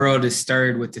world is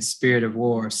stirred with the spirit of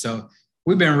war. So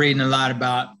we've been reading a lot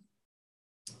about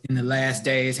in the last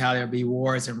days how there'll be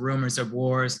wars and rumors of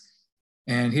wars.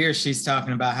 And here she's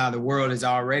talking about how the world is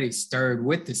already stirred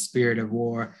with the spirit of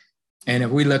war. And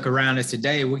if we look around us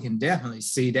today, we can definitely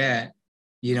see that.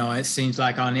 You know, it seems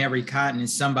like on every continent,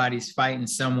 somebody's fighting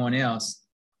someone else.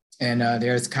 And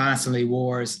there's constantly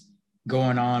wars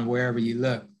going on wherever you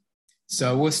look.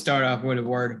 So we'll start off with a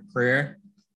word of prayer.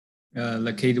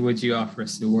 Lakita, would you offer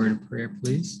us the word of prayer,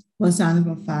 please? Most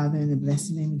honorable Father, in the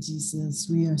blessed name of Jesus,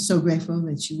 we are so grateful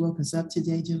that you woke us up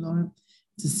today, dear Lord,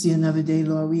 to see another day,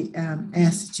 Lord. We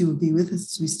ask that you will be with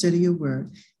us as we study your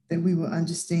word, that we will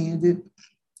understand it,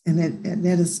 and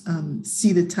let us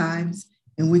see the times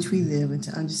in which we live and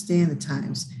to understand the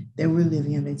times that we're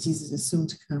living in, that Jesus is soon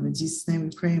to come. In Jesus' name we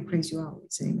pray and praise you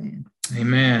always. Amen.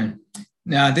 Amen.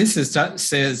 Now, this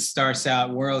starts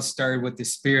out, world stirred with the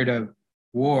spirit of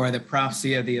war, the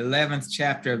prophecy of the 11th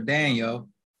chapter of Daniel,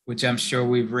 which I'm sure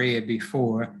we've read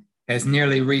before, has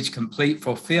nearly reached complete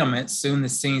fulfillment. Soon the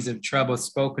scenes of trouble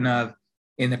spoken of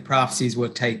in the prophecies will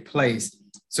take place.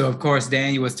 So, of course,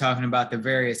 Daniel was talking about the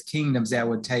various kingdoms that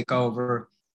would take over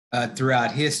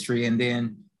throughout history. And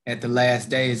then at the last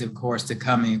days, of course, the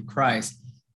coming of Christ.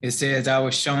 It says, I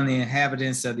was shown the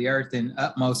inhabitants of the earth in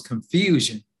utmost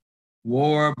confusion,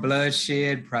 war,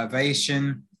 bloodshed,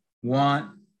 privation, want,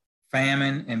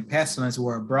 famine, and pestilence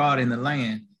were abroad in the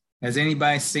land. Has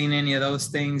anybody seen any of those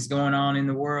things going on in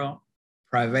the world?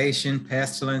 Privation,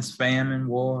 pestilence, famine,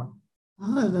 war?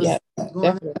 All of those going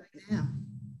on right now.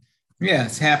 Yeah,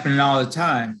 it's happening all the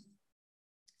time.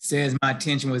 It says, my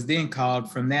attention was then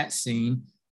called from that scene.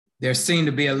 There seemed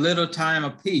to be a little time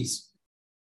of peace.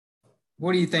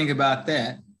 What do you think about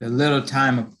that? The little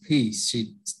time of peace,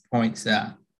 she points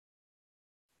out.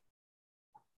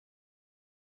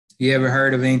 You ever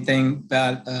heard of anything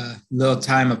about a little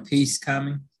time of peace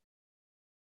coming?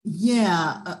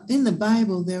 Yeah, in the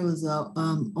Bible, there was a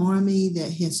army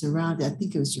that had surrounded, I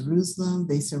think it was Jerusalem.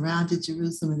 They surrounded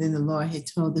Jerusalem, and then the Lord had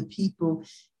told the people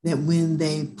that when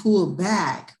they pulled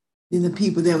back, then the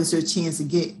people, there was their chance to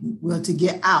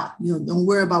get out. You know, don't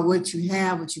worry about what you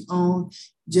have, what you own.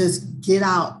 Just get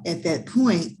out at that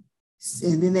point,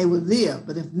 and then they would live.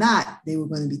 But if not, they were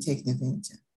going to be taken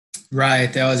advantage of.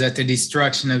 Right. That was at the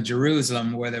destruction of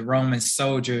Jerusalem, where the Roman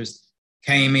soldiers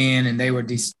came in and they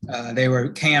were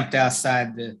camped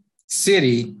outside the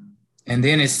city. And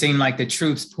then it seemed like the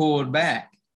troops pulled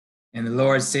back. And the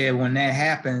Lord said, when that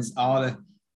happens, all the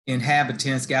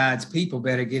inhabitants, God's people,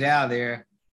 better get out of there.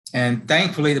 And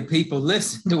thankfully, the people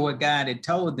listened to what God had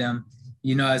told them.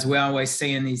 You know, as we always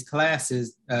say in these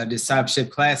classes, discipleship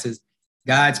classes,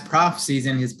 God's prophecies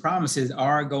and his promises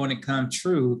are going to come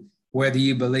true, whether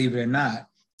you believe it or not.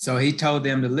 So he told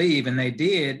them to leave, and they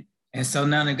did. And so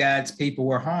none of God's people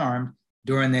were harmed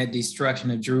during that destruction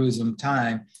of Jerusalem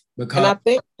time. Because, and I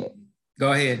think,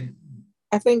 go ahead.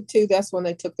 I think too, that's when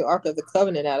they took the Ark of the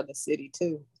Covenant out of the city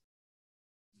too.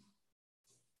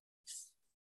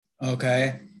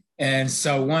 Okay. And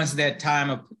so once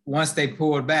they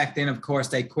pulled back, then of course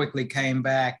they quickly came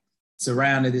back,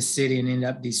 surrounded the city, and ended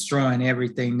up destroying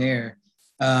everything there.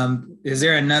 Is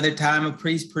there another time of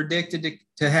peace predicted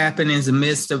to happen in the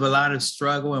midst of a lot of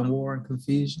struggle and war and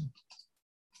confusion?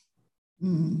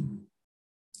 Mm-hmm.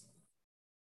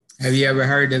 Have you ever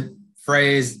heard the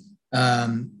phrase,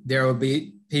 there will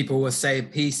be, people will say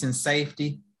peace and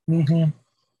safety? Mm-hmm.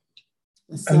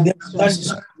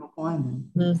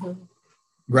 Mm-hmm.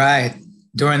 Right.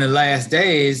 During the last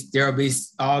days, there will be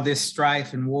all this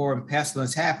strife and war and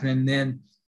pestilence happening. And then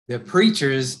the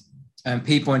preachers and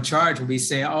people in charge will be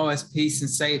saying, oh, it's peace and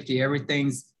safety.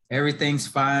 Everything's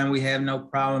fine. We have no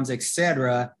problems,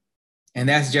 etc. And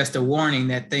that's just a warning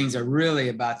that things are really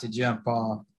about to jump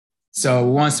off. So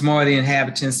once more, the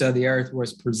inhabitants of the earth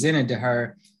was presented to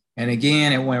her. And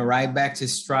again, it went right back to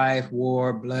strife,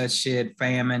 war, bloodshed,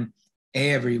 famine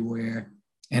everywhere.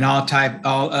 And all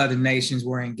other nations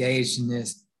were engaged in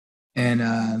this.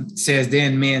 And says,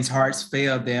 then men's hearts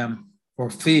failed them for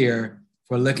fear,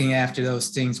 for looking after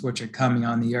those things which are coming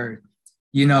on the earth.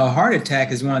 You know, a heart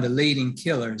attack is one of the leading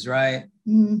killers, right?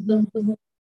 Mm-hmm.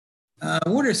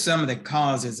 What are some of the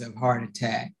causes of heart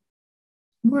attack?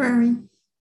 Worry.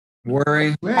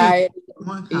 Fear.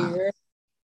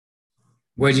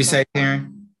 What'd you say,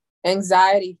 Karen?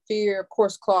 Anxiety, fear, of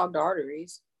course, clogged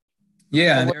arteries.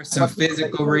 Yeah, there are some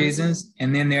physical reasons,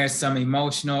 and then there are some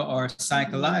emotional or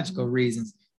psychological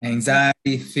reasons.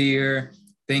 Anxiety, fear,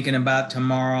 thinking about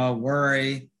tomorrow,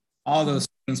 worry, all those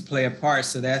things play a part.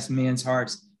 So that's men's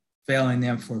hearts failing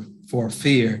them for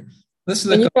fear. Let's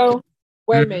look.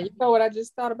 Wait a minute. You know what I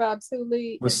just thought about too,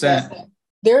 Lee? What's that?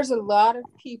 There's a lot of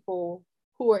people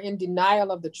who are in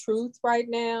denial of the truth right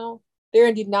now. They're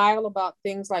in denial about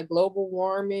things like global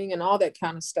warming and all that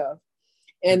kind of stuff.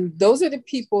 And those are the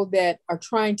people that are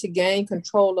trying to gain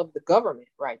control of the government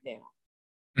right now,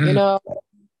 you know?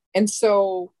 And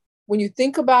so when you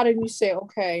think about it and you say,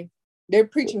 okay, they're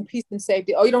preaching peace and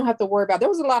safety. Oh, you don't have to worry about it. There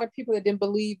was a lot of people that didn't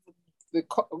believe the,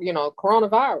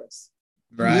 coronavirus.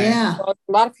 Right. Yeah. So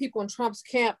a lot of people in Trump's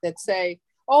camp that say,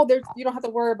 oh, you don't have to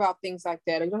worry about things like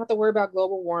that. Or you don't have to worry about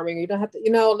global warming. You don't have to,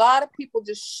 a lot of people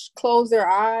just close their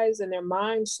eyes and their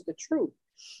minds to the truth.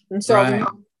 And so when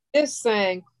it's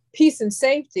saying peace and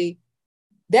safety,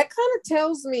 that kind of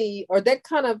tells me, or that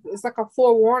kind of is like a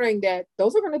forewarning that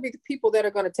those are going to be the people that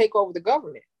are going to take over the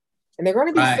government. And they're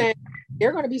going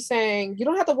to be saying, you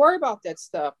don't have to worry about that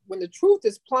stuff. When the truth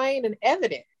is plain and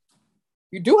evident,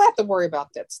 you do have to worry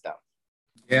about that stuff.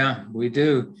 Yeah, we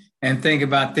do. And think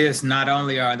about this. Not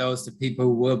only are those the people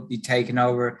who will be taking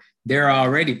over, there are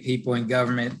already people in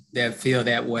government that feel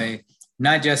that way,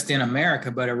 not just in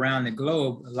America, but around the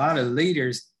globe. A lot of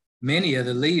leaders, many of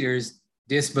the leaders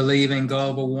disbelieve in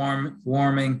global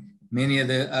warming. Many of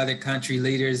the other country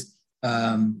leaders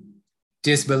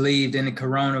disbelieved in the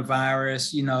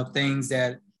coronavirus, things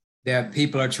that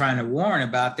people are trying to warn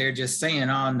about. They're just saying,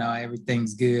 oh, no,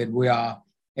 everything's good.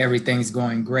 Everything's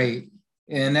going great.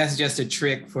 And that's just a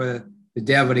trick for the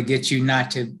devil to get you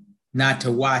not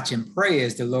to watch and pray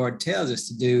as the Lord tells us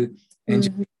to do, and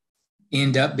just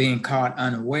end up being caught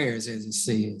unawares, as it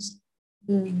says.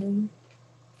 Mm-hmm.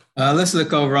 Let's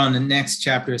look over on the next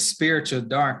chapter, spiritual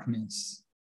darkness.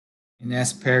 And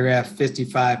that's paragraph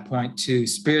 55.2,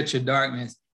 spiritual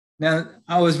darkness. Now,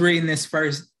 I was reading this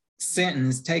first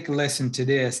sentence. Take a listen to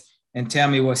this and tell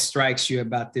me what strikes you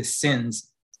about this sentence.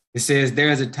 It says, there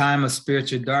is a time of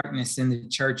spiritual darkness in the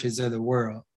churches of the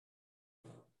world.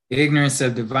 Ignorance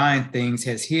of divine things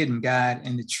has hidden God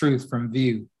and the truth from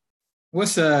view. What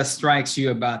strikes you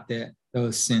about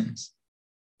those sentences?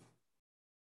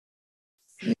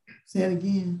 Say it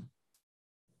again.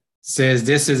 Says,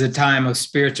 this is a time of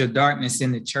spiritual darkness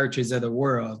in the churches of the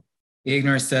world.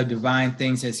 Ignorance of divine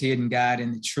things has hidden God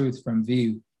and the truth from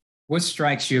view. What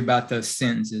strikes you about those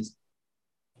sentences?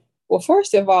 Well,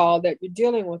 first of all, that you're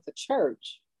dealing with the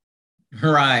church.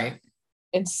 Right.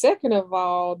 And second of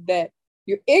all, that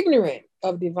you're ignorant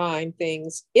of divine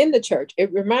things in the church.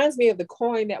 It reminds me of the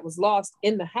coin that was lost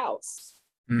in the house.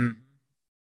 Mm.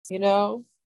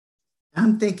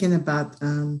 I'm thinking about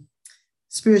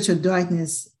spiritual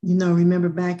darkness. Remember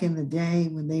back in the day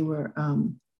when they were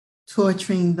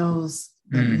torturing those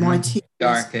martyrs.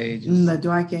 Dark ages. In the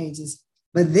dark ages.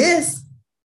 But this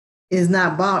is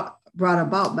not brought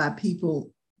about by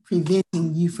people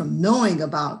preventing you from knowing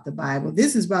about the Bible.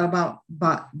 This is brought about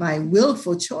by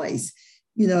willful choice.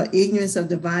 Ignorance of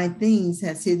divine things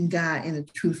has hidden God and the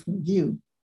truth from view.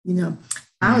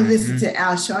 I was listening to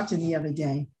Al Sharpton the other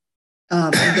day.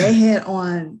 And they had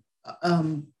on,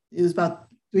 it was about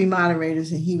 3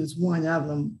 moderators, and he was one of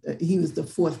them. He was the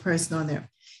 4th person on there.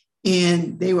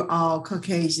 And they were all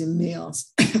Caucasian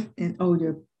males and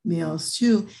older males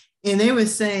too. And they were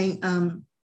saying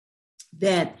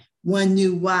that one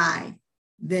knew why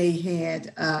they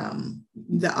had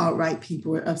the alt-right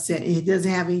people were upset. It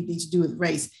doesn't have anything to do with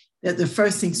race. That the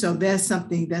first thing, so that's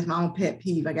my own pet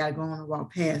peeve. I got to go on and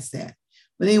walk past that.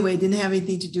 But anyway, it didn't have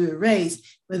anything to do with race,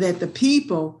 but that the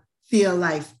people feel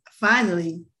like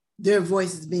finally their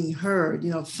voice is being heard.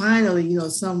 Finally,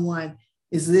 someone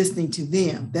is listening to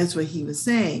them. That's what he was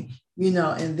saying,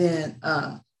 and then,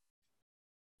 and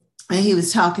he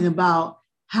was talking about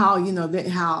how,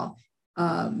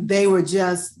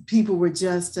 people were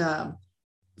just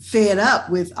fed up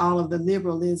with all of the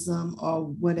liberalism or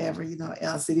whatever,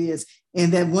 else it is.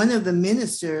 And that one of the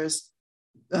ministers,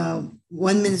 one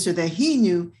minister that he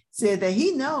knew said that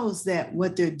he knows that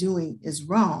what they're doing is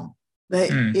wrong. But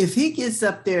if he gets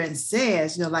up there and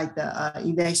says, like the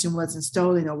election wasn't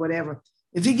stolen or whatever,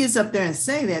 if he gets up there and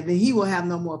say that, then he will have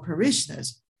no more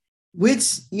parishioners,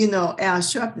 which, Al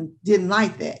Sharpton didn't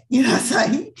like that. So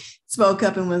he spoke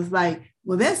up and was like,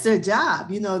 well, that's their job.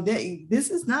 This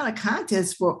is not a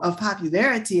contest of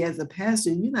popularity as a pastor.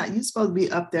 You're supposed to be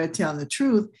up there telling the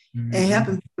truth and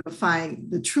helping people to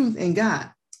find the truth in God.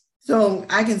 So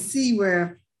I can see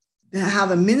how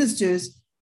the ministers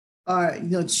are,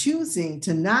 choosing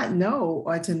to not know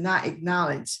or to not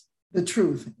acknowledge the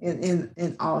truth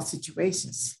in all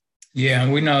situations. Yeah,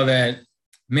 and we know that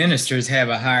ministers have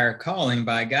a higher calling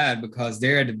by God because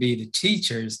they're to be the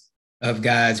teachers of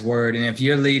God's word. And if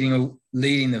you're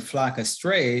leading the flock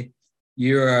astray,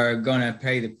 you're going to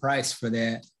pay the price for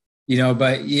that.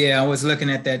 But yeah, I was looking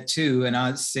at that too. And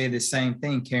I'd say the same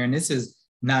thing, Karen. This is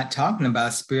not talking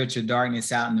about spiritual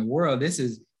darkness out in the world. This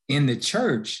is in the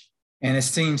church. And it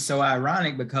seems so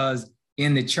ironic because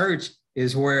in the church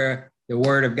is where the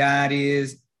word of God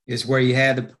is where you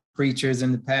have the preachers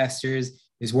and the pastors,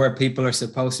 is where people are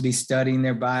supposed to be studying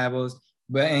their Bibles.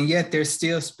 And yet there's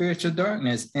still spiritual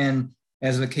darkness. And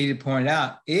as Lakita pointed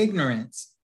out,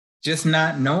 ignorance, just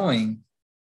not knowing,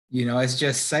 it's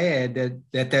just sad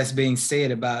that's being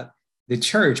said about the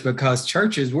church, because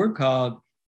churches, we're called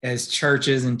as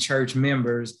churches and church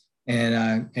members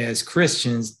and as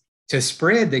Christians to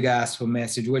spread the gospel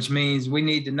message, which means we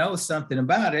need to know something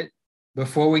about it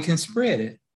before we can spread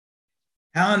it.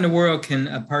 How in the world can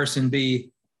a person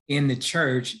be in the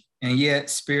church and yet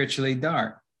spiritually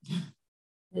dark?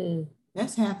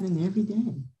 That's happening every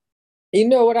day. You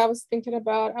know what I was thinking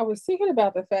about? I was thinking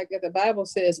about the fact that the Bible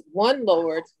says one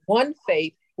Lord, one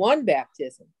faith, one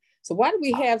baptism. So why do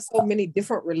we have so many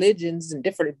different religions and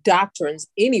different doctrines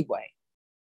anyway?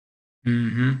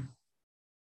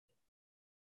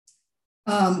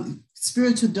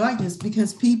 Spiritual darkness,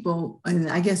 because people, and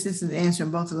I guess this is answering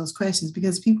both of those questions,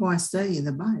 because people aren't studying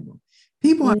the Bible.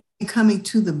 People aren't coming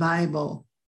to the Bible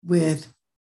with,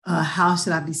 how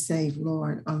should I be saved,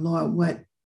 Lord? Or Lord,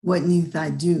 what need I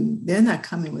do? They're not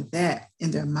coming with that in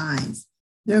their minds.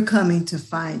 They're coming to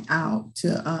find out,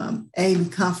 to A, be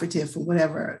comforted for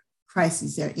whatever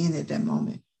crisis they're in at that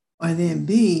moment, or then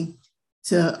B,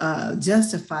 to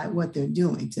justify what they're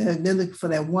doing. They're looking for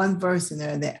that one verse in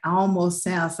there that almost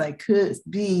sounds like could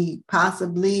be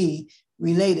possibly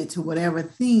related to whatever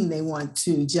thing they want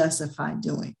to justify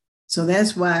doing. So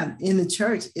that's why in the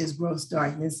church is gross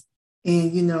darkness.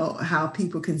 And how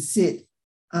people can sit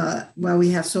while we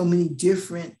have so many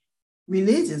different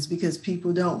religions, because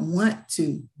people don't want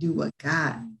to do what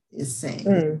God is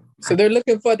saying. So they're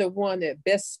looking for the one that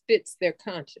best fits their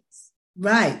conscience.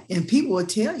 Right. And people will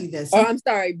tell you that. Oh, I'm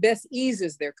sorry, best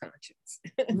eases their conscience.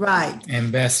 Right.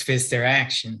 And best fits their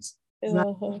actions.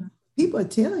 Right. People are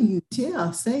telling you,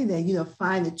 say that,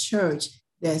 find a church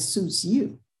that suits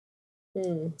you.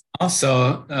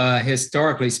 Also,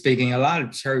 historically speaking, a lot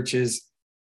of churches,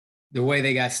 the way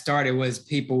they got started was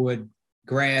people would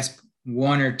grasp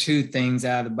one or two things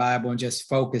out of the Bible and just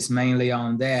focus mainly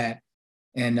on that.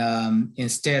 And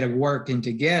instead of working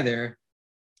together,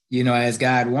 as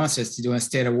God wants us to do,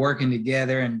 instead of working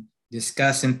together and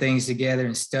discussing things together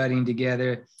and studying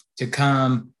together to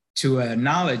come to a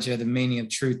knowledge of the meaning of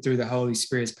truth through the Holy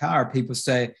Spirit's power, people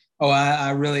say, oh, I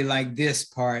really like this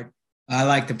part. I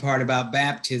like the part about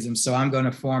baptism. So I'm going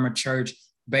to form a church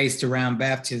based around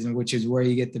baptism, which is where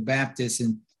you get the Baptists.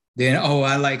 And then,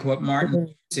 I like what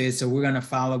Martin said. So we're going to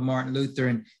follow Martin Luther.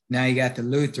 And now you got the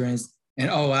Lutherans. And,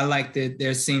 I like that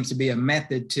there seems to be a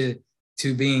method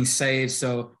to being saved.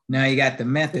 So now you got the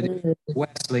Methodist,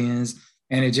 Wesleyans,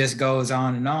 and it just goes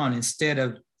on and on. Instead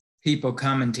of people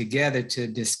coming together to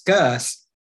discuss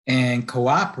and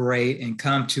cooperate and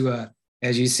come to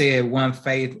as you said, one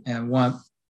faith and one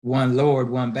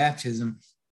Lord, one baptism,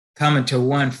 coming to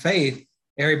one faith,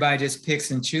 everybody just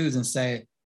picks and chooses and say,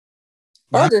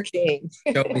 Burger King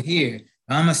over here.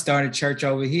 I'm going to start a church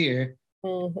over here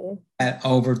at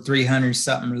over 300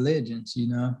 something religions,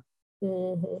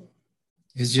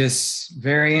 It's just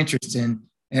very interesting.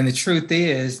 And the truth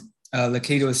is,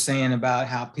 Lakita was saying about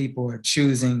how people are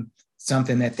choosing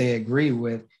something that they agree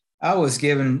with. I was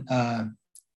giving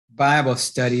Bible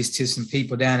studies to some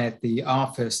people down at the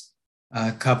office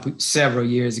several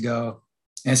years ago.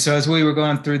 And so as we were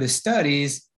going through the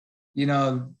studies,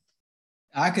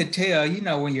 I could tell,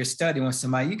 when you're studying with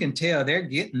somebody, you can tell they're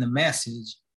getting the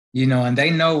message, and they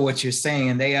know what you're saying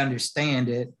and they understand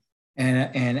it.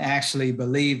 And actually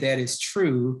believe that is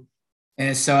true.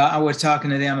 And so I was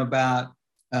talking to them about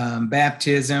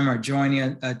baptism or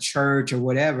joining a church or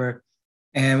whatever.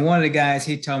 And one of the guys,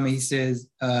 he told me, he says,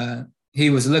 he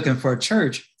was looking for a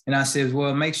church. And I said,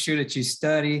 well, make sure that you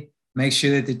study, make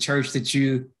sure that the church that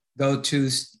you go to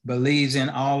believes in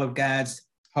all of God's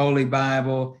Holy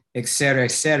Bible, et cetera,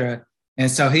 et cetera.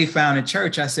 And so he found a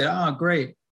church. I said, oh,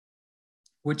 great.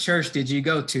 What church did you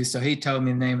go to? So he told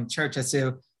me the name of the church. I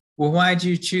said, well, why'd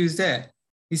you choose that?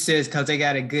 He says, because they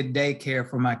got a good daycare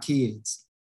for my kids.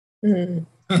 And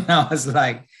I was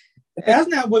like, that's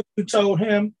not what you told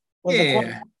him.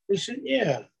 Yeah,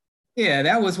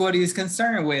 that was what he was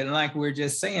concerned with. And like we're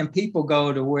just saying, people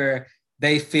go to where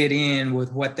they fit in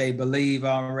with what they believe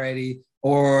already,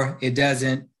 or it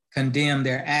doesn't condemn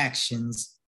their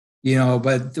actions,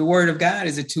 but the word of God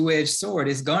is a two-edged sword.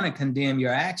 It's going to condemn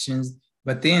your actions,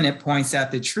 but then it points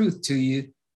out the truth to you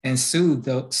and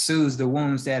soothes the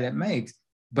wounds that it makes.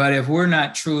 But if we're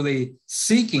not truly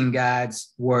seeking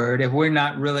God's word, if we're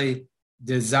not really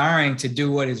desiring to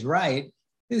do what is right,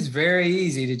 it's very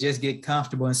easy to just get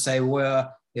comfortable and say,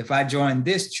 well, if I join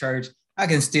this church, I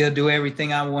can still do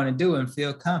everything I want to do and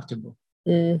feel comfortable.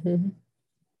 Mm-hmm.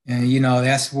 And, you know,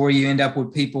 that's where you end up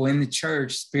with people in the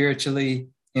church spiritually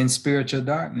in spiritual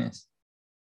darkness,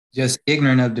 just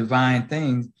ignorant of divine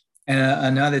things. And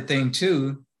another thing,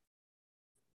 too,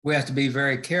 we have to be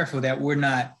very careful that we're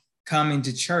not coming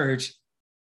to church,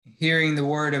 hearing the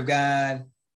word of God,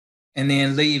 and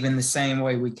then leaving the same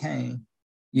way we came.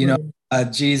 You know,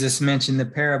 Jesus mentioned the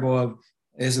parable of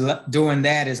doing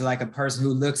that is like a person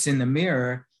who looks in the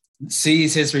mirror,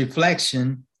 sees his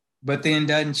reflection, but then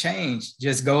doesn't change,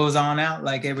 just goes on out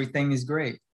like everything is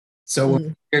great. So when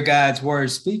we hear God's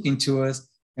word speaking to us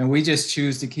and we just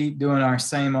choose to keep doing our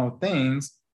same old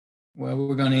things, well,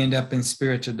 we're going to end up in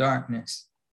spiritual darkness.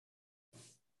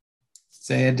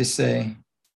 Sad to say.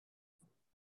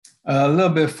 A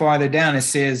little bit farther down, it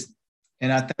says,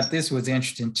 and I thought this was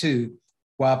interesting too,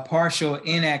 while partial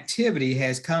inactivity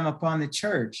has come upon the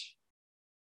church,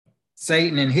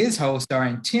 Satan and his hosts are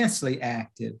intensely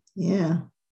active. Yeah.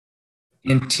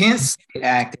 Intensely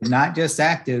active, not just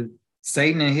active.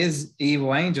 Satan and his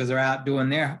evil angels are out doing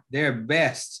their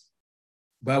best.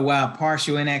 But while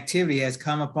partial inactivity has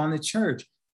come upon the church,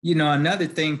 you know, another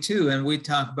thing too, and we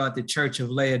talk about the church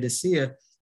of Laodicea,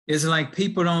 is like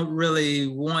people don't really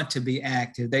want to be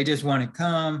active. They just want to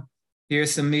come, hear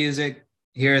some music,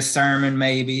 hear a sermon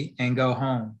maybe, and go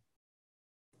home.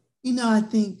 You know, I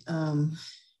think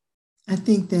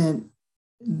that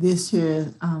this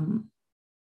here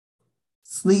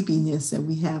sleepiness that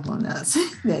we have on us,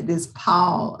 that this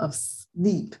pall of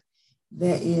sleep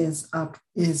that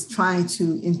is trying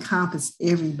to encompass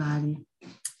everybody.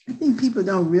 I think people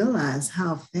don't realize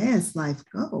how fast life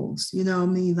goes. You know what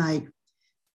I mean? Like,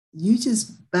 you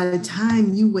just, by the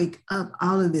time you wake up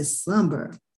out of this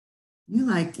slumber, you're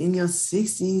like in your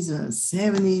 60s or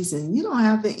 70s, and you don't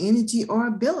have the energy or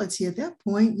ability at that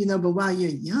point, you know, but while you're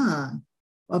young,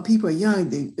 while people are young,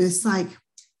 it's like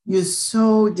you're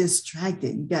so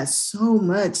distracted. You got so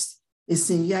much. It's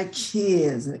in you got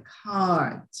kids, a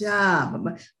car,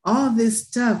 job, all this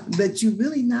stuff, but you're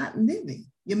really not living.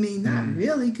 You mean, not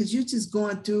really, because you're just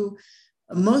going through,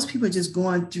 most people are just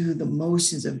going through the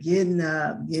motions of getting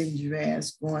up, getting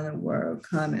dressed, going to work,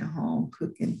 coming home,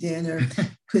 cooking dinner,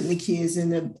 putting the kids in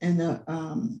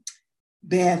the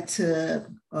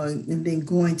bathtub, and then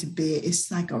going to bed. It's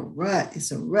like a rut.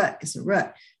 It's a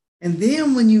rut. And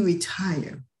then when you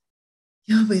retire,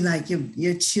 you'll be like,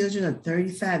 your children are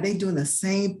 35. They doing the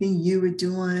same thing you were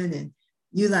doing. And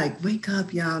you like, wake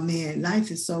up, y'all, man.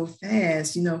 Life is so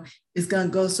fast. You know, it's going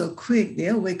to go so quick.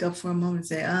 They'll wake up for a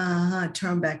moment and say,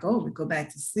 turn back over, go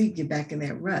back to sleep, get back in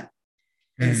that rut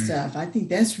and stuff. I think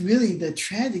that's really the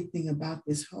tragic thing about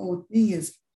this whole thing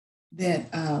is that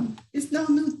it's no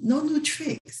new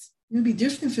tricks. It would be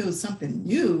different if it was something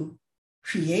new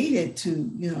created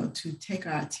to take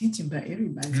our attention, but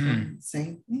everybody's doing the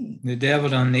same thing. The devil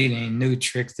don't need any new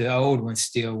tricks. The old ones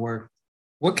still work.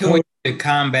 What can we do to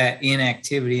combat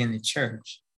inactivity in the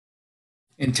church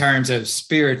in terms of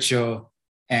spiritual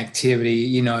activity,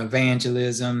 you know,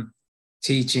 evangelism,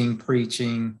 teaching,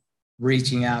 preaching,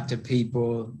 reaching out to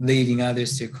people, leading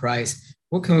others to Christ?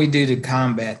 What can we do to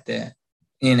combat that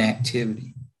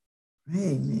inactivity?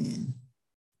 Pray, man.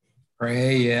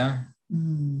 Pray, yeah.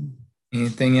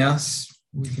 Anything else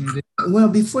we can do? Well,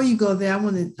 before you go there, I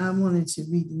wanted to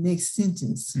read the next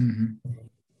sentence.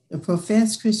 The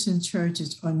professed Christian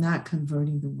churches are not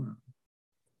converting the world,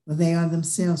 but they are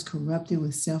themselves corrupted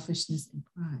with selfishness and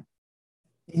pride.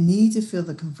 They need to feel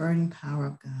the converting power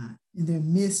of God in their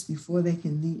midst before they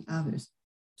can lead others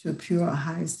to a pure or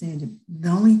higher standard. The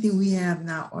only thing we have in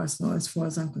our arsenal, as far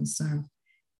as I'm concerned,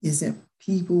 is that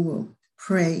people will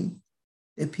pray,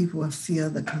 that people will feel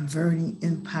the converting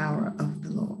in power of the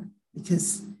Lord.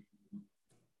 Because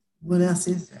what else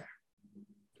is there?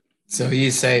 So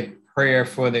you say prayer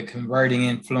for the converting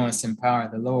influence and power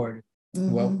of the Lord.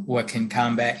 What can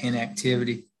combat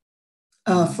inactivity?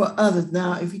 For others.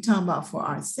 Now, if you're talking about for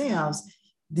ourselves,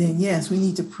 then yes, we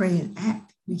need to pray and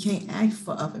act. We can't act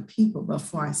for other people, but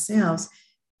for ourselves,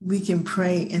 we can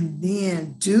pray and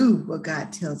then do what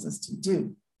God tells us to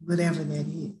do, whatever that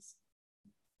is.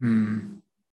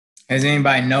 Has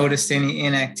anybody noticed any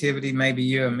inactivity? Maybe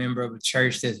you're a member of a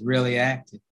church that's really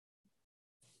active.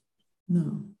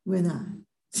 No, we're not.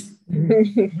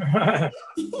 I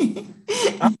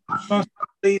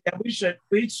believe that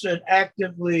we should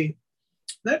actively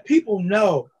let people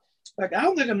know. Like,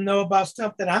 I'll let them know about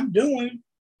stuff that I'm doing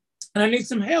and I need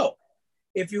some help.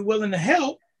 If you're willing to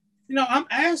help, you know, I'm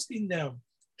asking them,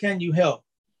 can you help?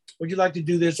 Would you like to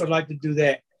do this or like to do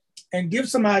that? And give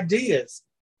some ideas,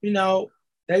 you know,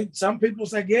 some people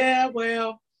say, yeah,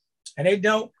 well, and they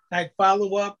don't like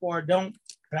follow up or don't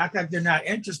act like they're not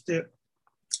interested.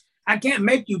 I can't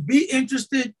make you be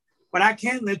interested, but I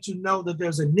can let you know that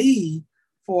there's a need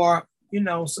for,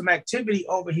 some activity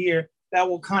over here that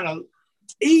will kind of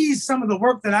ease some of the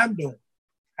work that I'm doing.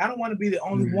 I don't want to be the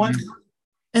only one.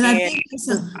 And I think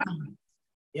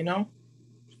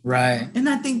Right. And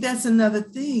I think that's another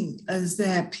thing is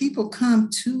that people come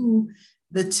to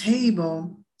the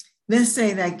table. Let's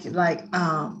say like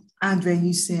Andre,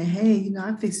 you said, hey,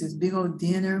 I fixed this big old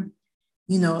dinner,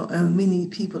 and we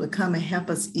need people to come and help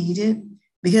us eat it.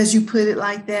 Because you put it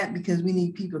like that, because we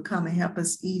need people to come and help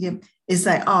us eat it. It's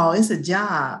like, oh, it's a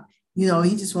job. He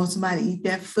just wants somebody to eat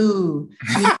that food.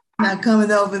 Not coming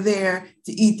over there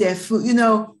to eat that food.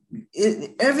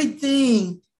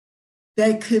 Everything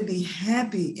that could be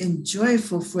happy and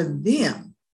joyful for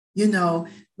them.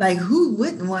 Like who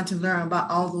wouldn't want to learn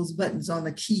about all those buttons on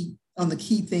the key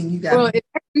thing you got? Well,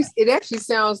 it actually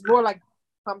sounds more like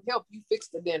come help you fix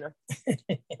the dinner.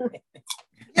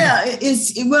 Yeah,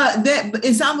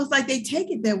 it's almost like they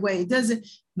take it that way. It doesn't,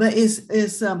 but it's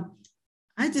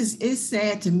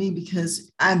sad to me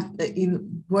because I'm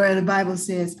where the Bible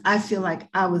says, I feel like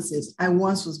I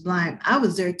once was blind. I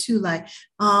was there too, like,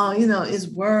 it's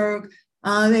work.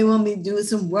 They want me to do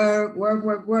some work,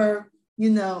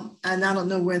 and I don't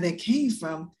know where that came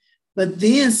from. But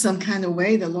then some kind of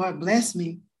way the Lord blessed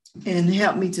me and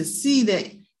helped me to see that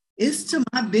it's to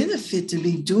my benefit to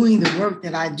be doing the work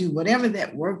that I do, whatever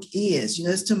that work is,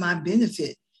 it's to my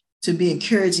benefit to be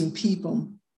encouraging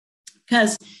people.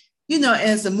 Because,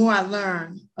 as the more I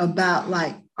learn about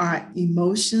like our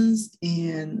emotions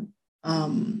and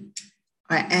our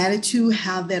attitude,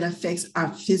 how that affects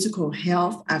our physical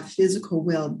health, our physical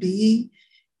well-being,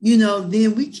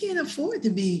 then we can't afford to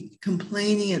be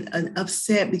complaining and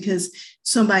upset because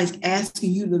somebody's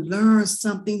asking you to learn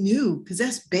something new, because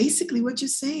that's basically what you're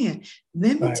saying.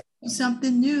 Let me tell you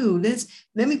something new.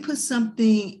 Let me put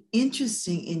something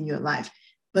interesting in your life.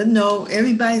 But no,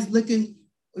 everybody's looking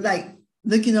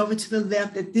over to the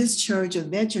left at this church or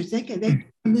that church. They can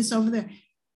this over there.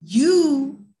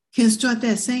 You can start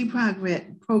that same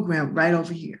program right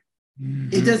over here.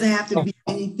 Mm-hmm. It doesn't have to be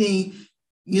anything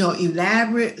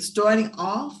elaborate starting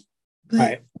off,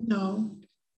 but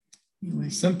anyway.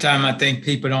 Sometimes I think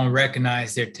people don't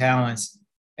recognize their talents.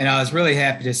 And I was really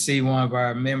happy to see one of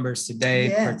our members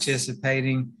today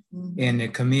participating in the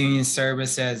communion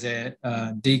service as a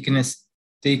deaconess.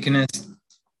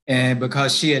 And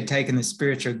because she had taken the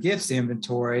spiritual gifts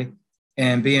inventory,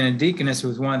 and being a deaconess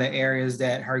was one of the areas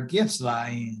that her gifts lie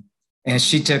in. And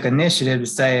she took initiative to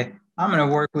say, I'm going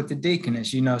to work with the deaconess.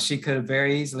 She could have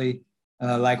very easily,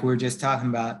 like we were just talking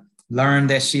about, learned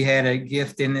that she had a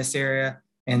gift in this area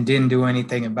and didn't do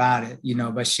anything about it,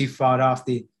 but she fought off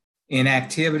the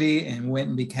inactivity and went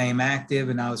and became active.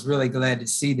 And I was really glad to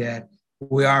see that.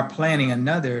 We are planning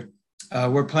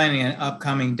we're planning an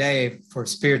upcoming day for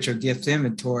spiritual gift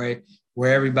inventory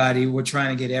where we're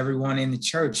trying to get everyone in the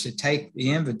church to take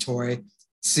the inventory,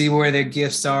 see where their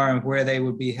gifts are and where they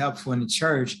would be helpful in the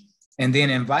church, and then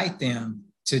invite them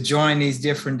to join these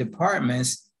different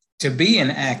departments to be an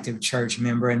active church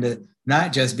member and to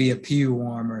not just be a pew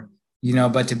warmer,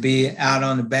 but to be out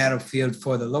on the battlefield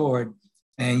for the Lord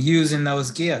and using those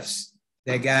gifts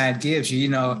that God gives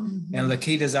you, and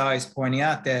Lakita's always pointing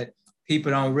out that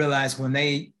people don't realize when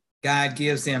God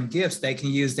gives them gifts, they can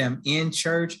use them in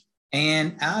church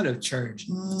and out of church.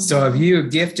 Mm-hmm. So if you're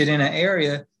gifted in an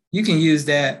area, you can use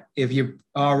that. If you're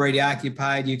already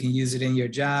occupied, you can use it in your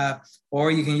job,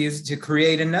 or you can use it to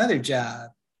create another job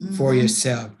for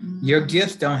yourself. Mm-hmm. Your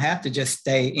gifts don't have to just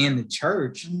stay in the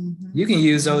church. Mm-hmm. You can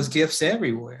use those gifts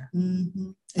everywhere.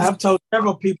 Mm-hmm. I've told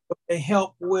several people they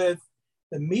help with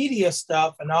the media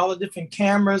stuff and all the different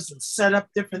cameras and set up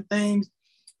different things.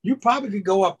 You probably could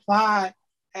go apply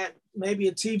at maybe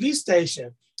a TV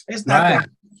station. It's not a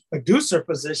producer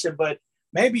position, but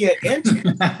maybe an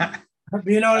intern.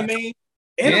 You know what I mean?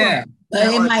 Yeah. But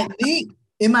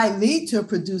it might lead to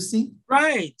producing.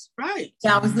 Right.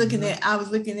 Yeah, I was looking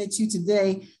at you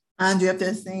today, Andre, up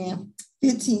there saying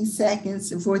 15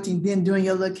 seconds and 14, then doing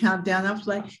your little countdown. I was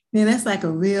like, man, that's like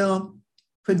a real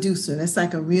producer. That's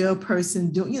like a real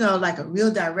person doing, like a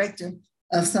real director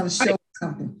of some show or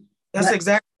something. That's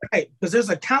exactly right. Because there's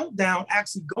a countdown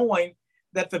actually going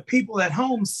that the people at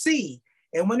home see.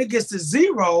 And when it gets to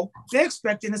 0, they're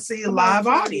expecting to see a live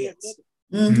audience.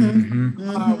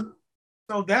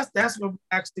 So that's what we're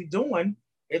actually doing.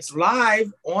 It's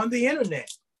live on the internet.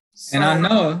 So, and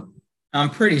I'm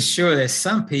pretty sure that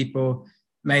some people,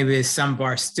 maybe some of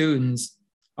our students,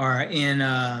 are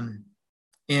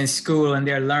in school and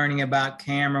they're learning about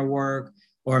camera work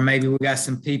or maybe we got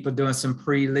some people doing some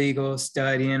pre-legal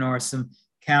studying or some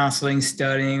counseling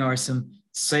studying or some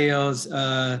sales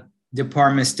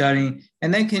department studying,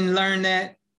 and they can learn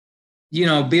that,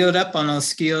 build up on those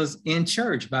skills in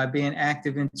church by being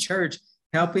active in church,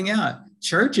 helping out.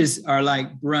 Churches are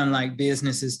run like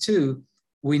businesses too.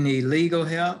 We need legal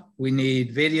help. We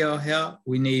need video help.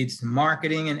 We need some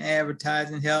marketing and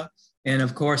advertising help. And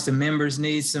of course, the members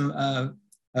need some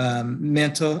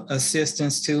mental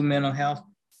assistance too, mental health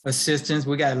assistance.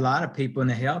 We got a lot of people in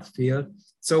the health field.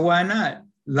 So why not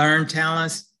learn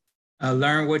talents,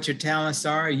 learn what your talents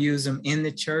are, use them in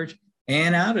the church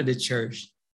and out of the church.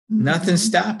 Mm-hmm. Nothing's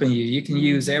stopping you. You can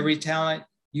use every talent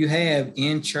you have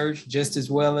in church just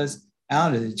as well as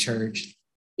out of the church.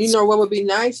 What would be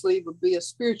nice, Lee, would be a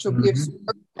spiritual gifts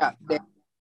workshop there.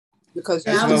 Because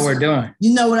that's what we're doing.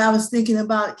 What I was thinking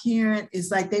about, Karen, is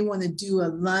like they want to do a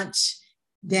lunch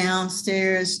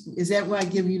downstairs. Is that why I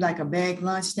give you like a bag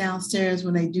lunch downstairs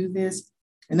when they do this?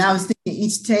 And I was thinking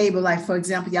each table, like for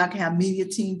example, y'all can have media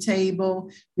team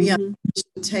table, we have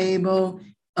a table,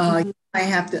 you might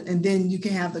have to, and then you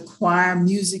can have the choir,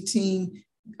 music team.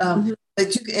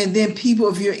 But and then people,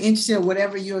 if you're interested in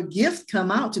whatever your gift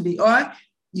come out to be, or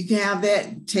you can have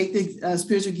that, take the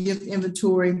spiritual gift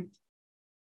inventory.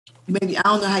 Maybe, I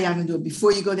don't know how y'all can do it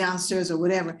before you go downstairs or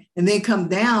whatever, and then come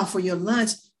down for your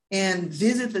lunch and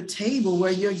visit the table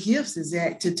where your gifts is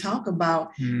at to talk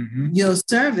about your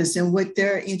service and what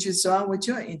their interests are, what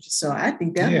your interests are. I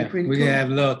think that'd be pretty cool. We have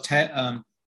little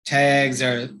tags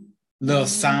or little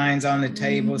signs on the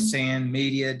table saying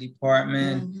media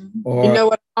department or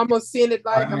what? I'm almost seeing it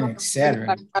like,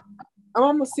 etc. I'm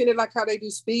almost seeing it like how they do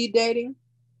speed dating,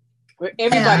 where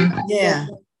everybody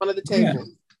one of the tables.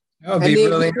 That would be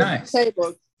really nice.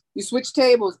 You switch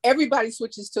tables. Everybody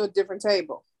switches to a different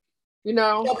table.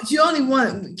 Yeah, but you only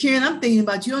want, Karen, I'm thinking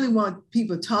about, you only want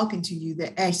people talking to you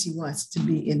that actually wants to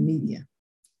be in media.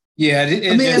 Yeah.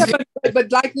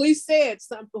 But like Lee said,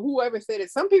 whoever said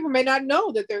it, some people may not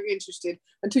know that they're interested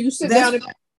until you sit down and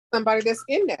somebody that's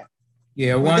in there.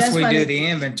 Yeah, once we do the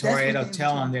inventory, it'll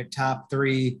tell them their top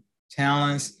 3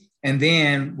 talents. And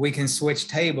then we can switch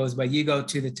tables, but you go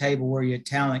to the table where your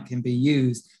talent can be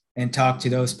used and talk to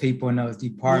those people in those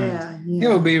departments. It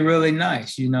will be really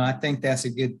nice. I think that's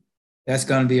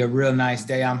going to be a real nice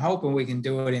day. I'm hoping we can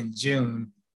do it in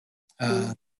June.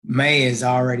 May is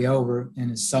already over and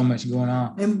there's so much going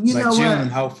on. And June,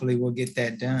 hopefully we'll get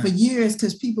that done. For years,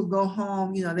 because people go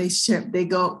home,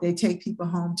 they take people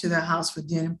home to their house for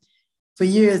dinner. For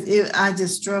years, I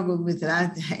just struggled with it. I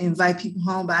invite people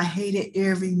home, but I hated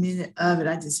every minute of it.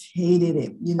 I just hated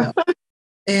it,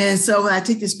 And so when I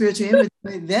take the spiritual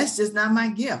inventory, that's just not my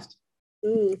gift.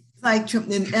 Like,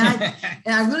 and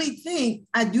I really think,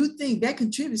 I do think that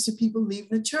contributes to people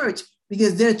leaving the church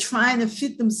because they're trying to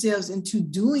fit themselves into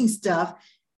doing stuff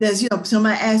that's,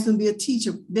 somebody asks them to be a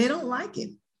teacher. They don't like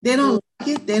it. They don't like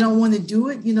it. They don't want to do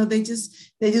it. They just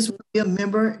want to be a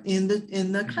member in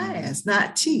the class,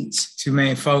 not teach. Too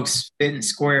many folks fitting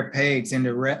square pegs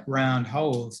into round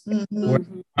holes.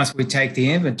 Once we take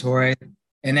the inventory,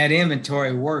 and that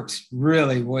inventory works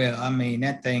really well. I mean,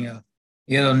 that thing,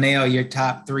 it'll nail your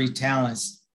top 3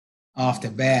 talents off the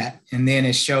bat. And then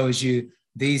it shows you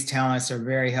these talents are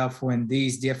very helpful in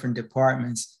these different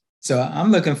departments. So I'm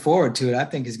looking forward to it. I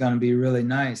think it's going to be really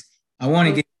nice. I want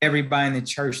to get everybody in the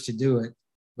church to do it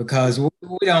because we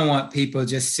don't want people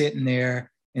just sitting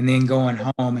there and then going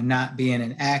home and not being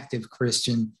an active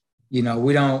Christian. We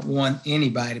don't want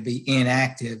anybody to be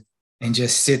inactive and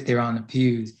just sit there on the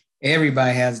pews.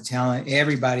 Everybody has a talent.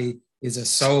 Everybody is a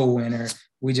soul winner.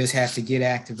 We just have to get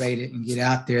activated and get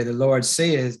out there. The Lord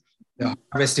says the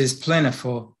harvest is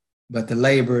plentiful, but the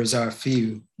laborers are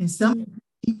few. And some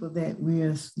people that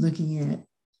we're looking at,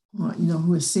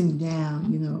 who are sitting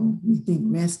down, we think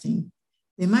resting,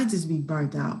 they might just be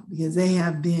burnt out because they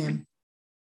have been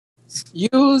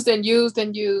used and used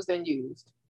and used and used.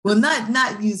 Well,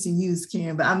 not used and used,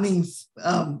 Karen, but I mean,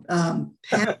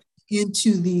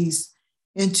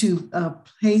 into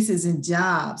places and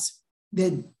jobs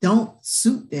that don't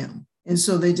suit them. And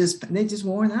so they're just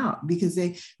worn out because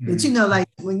but like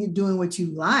when you're doing what you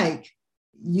like,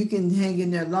 you can hang in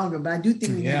there longer. But I do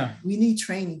think we need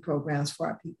training programs for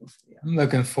our people. I'm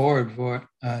looking forward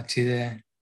to that.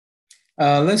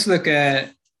 Let's look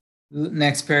at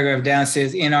next paragraph down. It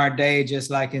says, in our day, just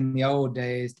like in the old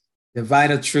days, the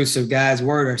vital truths of God's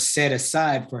word are set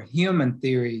aside for human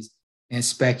theories and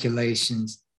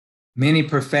speculations. Many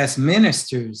professed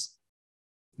ministers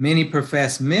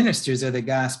of the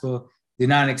gospel do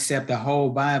not accept the whole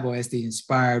Bible as the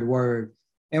inspired word.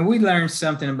 And we learned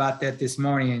something about that this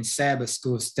morning in Sabbath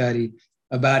school study.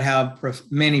 about how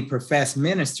many professed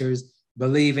ministers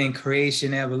believe in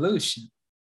creation evolution,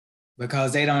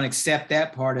 because they don't accept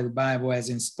that part of the Bible as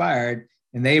inspired,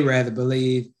 and they rather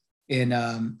believe in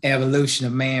evolution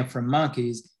of man from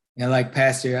monkeys. And like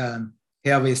Pastor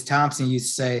Helvius Thompson used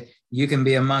to say, you can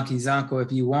be a monkey's uncle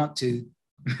if you want to,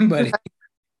 but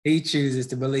he chooses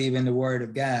to believe in the word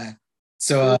of God.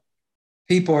 So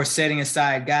people are setting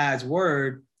aside God's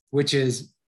word, which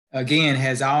is, again,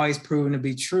 has always proven to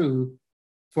be true,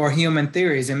 for human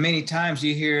theories. And many times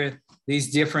you hear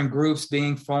these different groups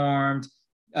being formed,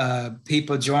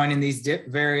 people joining these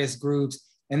various groups,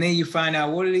 and then you find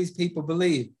out, what do these people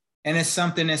believe? And it's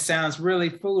something that sounds really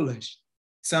foolish,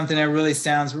 something that really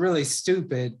sounds really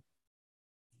stupid,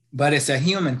 but it's a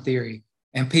human theory.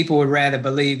 And people would rather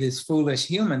believe this foolish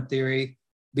human theory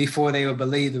before they would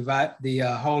believe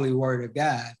the holy word of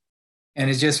God. And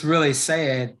it's just really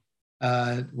sad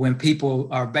when people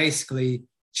are basically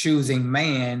choosing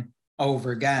man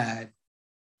over God.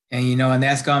 And, and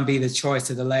that's going to be the choice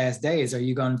of the last days. Are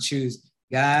you going to choose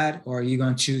God, or are you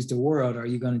going to choose the world? Or are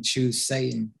you going to choose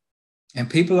Satan? And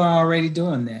people are already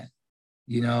doing that,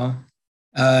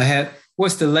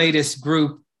 what's the latest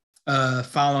group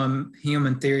following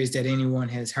human theories that anyone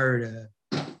has heard of?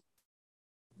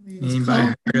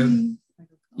 Anybody heard of?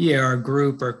 Yeah, or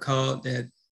group or cult that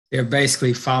they're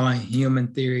basically following human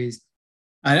theories.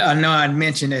 I know I'd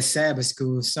mentioned at Sabbath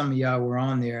school, some of y'all were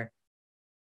on there,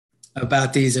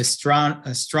 about these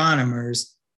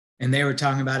astronomers, and they were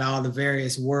talking about all the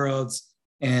various worlds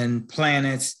and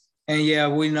planets. And yeah,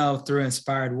 we know through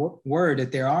inspired word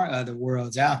that there are other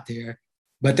worlds out there,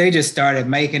 but they just started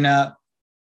making up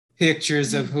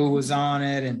pictures of who was on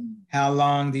it and how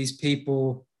long these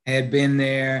people had been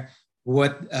there,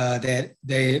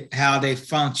 how they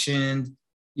functioned,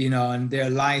 and their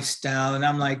lifestyle. And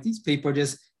I'm like, these people are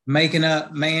just making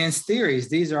up man's theories.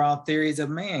 These are all theories of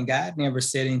man. God never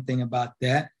said anything about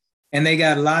that. And they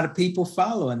got a lot of people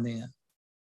following them.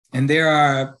 And there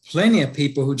are plenty of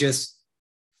people who just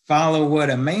follow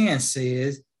what a man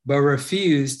says, but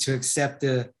refuse to accept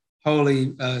the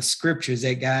holy scriptures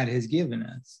that God has given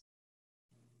us.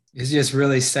 It's just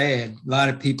really sad. A lot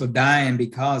of people dying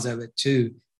because of it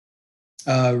too.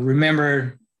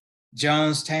 Remember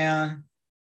Jonestown?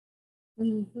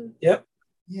 Mm-hmm. Yep.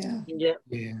 Yeah.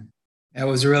 Yeah. That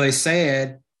was really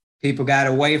sad. People got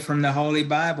away from the Holy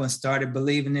Bible and started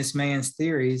believing this man's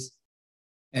theories.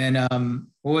 And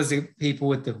what was the people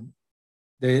with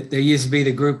there used to be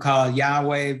the group called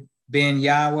Yahweh Ben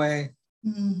Yahweh.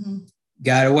 Mm-hmm.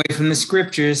 Got away from the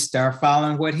scriptures, start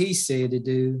following what he said to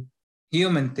do,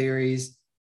 human theories.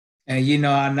 And,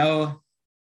 I know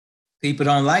people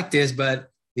don't like this, but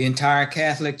the entire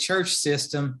Catholic Church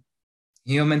system,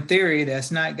 human theory,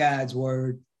 that's not God's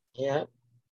word. Yeah.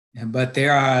 But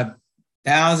there are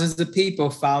thousands of people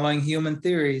following human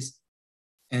theories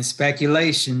and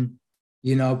speculation.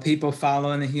 People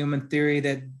following the human theory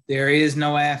that there is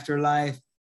no afterlife,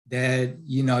 that,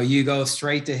 you go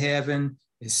straight to heaven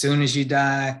as soon as you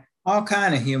die. All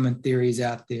kind of human theories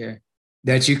out there,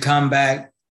 that you come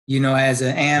back, as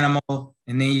an animal,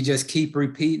 and then you just keep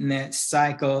repeating that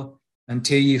cycle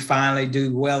until you finally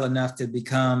do well enough to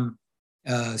become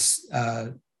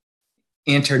enter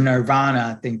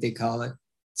nirvana, I think they call it.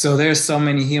 So there's so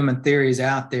many human theories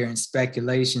out there and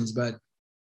speculations, but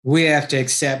we have to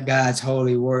accept God's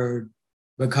holy word,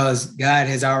 because God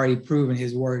has already proven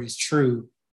his word is true.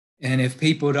 And if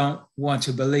people don't want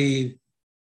to believe,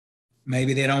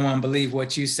 maybe they don't want to believe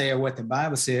what you say or what the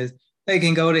Bible says, they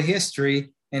can go to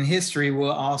history, and history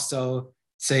will also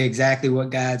say exactly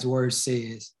what God's word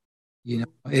says.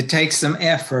 It takes some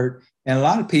effort, and a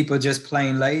lot of people are just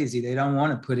plain lazy. They don't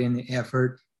want to put in the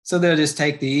effort. So they'll just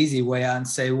take the easy way out and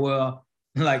say, well,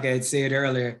 like I had said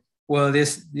earlier, well,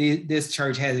 this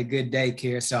church has a good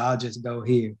daycare, so I'll just go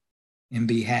here and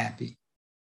be happy.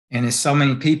 And there's so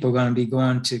many people going to be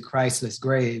going to Christless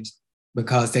graves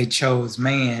because they chose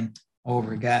man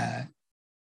over God.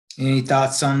 Any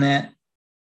thoughts on that?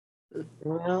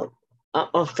 Well,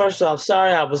 first off,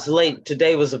 sorry I was late.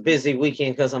 Today was a busy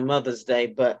weekend because of Mother's Day,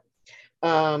 but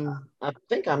I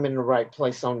think I'm in the right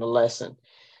place on the lesson.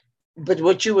 But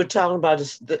what you were talking about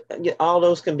is all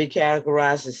those can be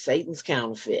categorized as Satan's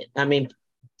counterfeit. I mean,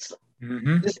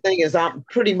 This thing is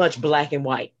pretty much black and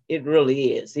white. It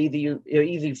really is. Either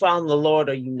you follow the Lord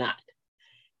or you're not.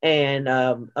 And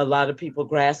a lot of people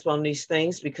grasp on these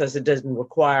things because it doesn't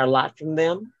require a lot from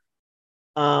them.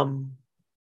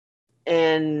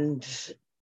 And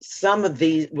some of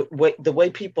these, the way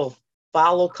people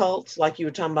follow cults, like you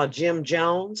were talking about Jim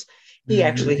Jones. He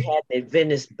actually had the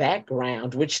Adventist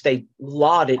background, which they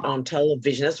lauded on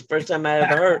television. That's the first time I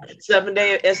ever heard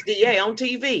 7-Day SDA on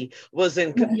TV was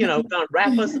in, going to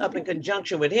wrap us up in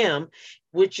conjunction with him,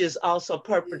 which is also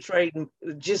perpetrating,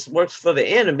 just works for the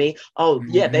enemy. Oh,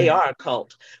 yeah, they are a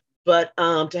cult. But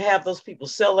to have those people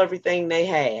sell everything they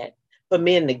had, for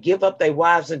men to give up their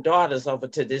wives and daughters over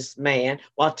to this man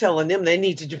while telling them they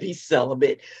needed to be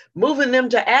celibate, moving them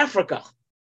to Africa,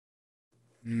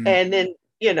 and then,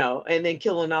 and then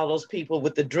killing all those people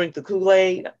with the drink the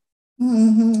Kool-Aid.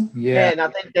 Yeah. And I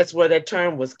think that's where that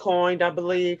term was coined, I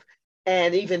believe.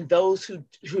 And even those who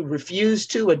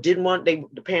refused to or didn't want, the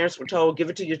parents were told, give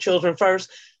it to your children first.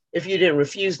 If you didn't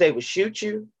refuse, they would shoot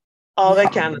you. All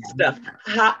that kind of stuff.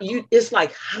 It's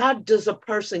like, how does a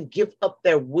person give up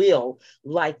their will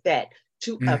like that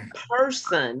to a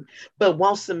person, but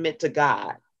won't submit to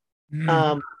God?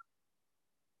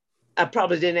 I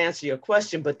probably didn't answer your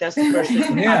question, but that's the first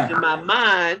thing that popped in my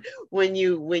mind when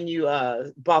you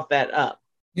brought that up.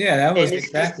 Yeah, that was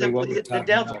exactly what we're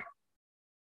talking about.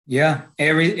 Yeah,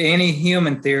 any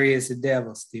human theory is the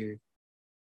devil's theory.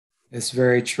 It's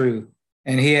very true,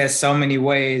 and he has so many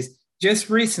ways. Just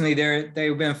recently,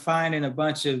 they've been finding a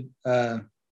bunch of,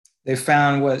 they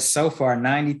found so far,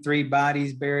 93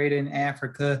 bodies buried in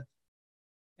Africa.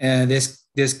 And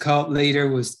this cult leader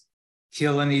was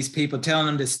killing these people, telling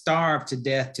them to starve to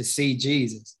death to see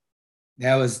Jesus.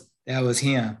 That was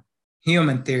him,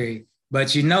 human theory.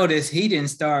 But you notice he didn't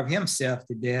starve himself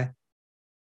to death.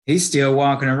 He's still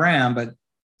walking around, but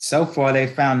so far they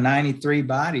found 93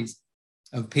 bodies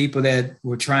of people that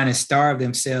were trying to starve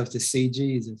themselves to see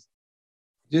Jesus.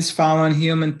 Just following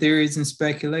human theories and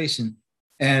speculation.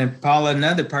 And Paula,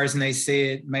 another person they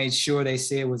said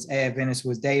was Adventist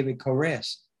was David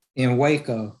Koresh in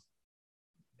Waco.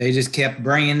 They just kept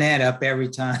bringing that up every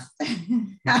time.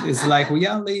 It's like, will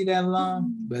y'all leave that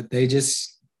alone? But they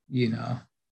just,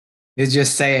 it's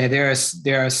just sad.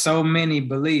 There are so many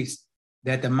beliefs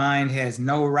that the mind has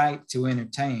no right to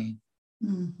entertain.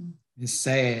 It's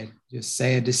sad, just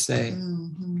sad to say.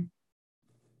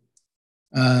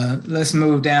 Let's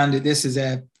move down to, this is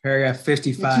at paragraph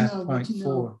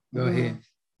 55.4. Go ahead.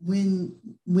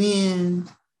 When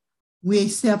we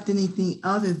accept anything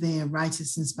other than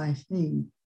righteousness by faith,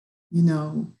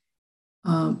 you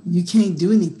can't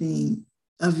do anything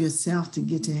of yourself to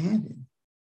get to heaven.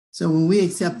 So when we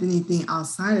accept anything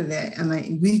outside of that, and like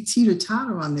we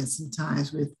teeter-totter on this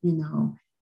sometimes with,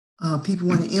 people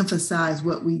want to emphasize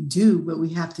what we do, what we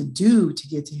have to do to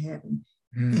get to heaven.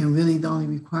 And really the only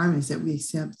requirement is that we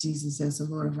accept Jesus as the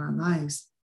Lord of our lives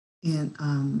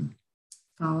and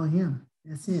follow him.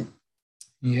 That's it.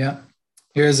 Yeah.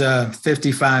 Here's a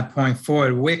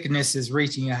 55.4. Wickedness is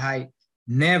reaching a height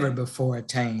never before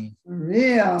attained.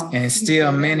 Real. And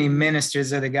still many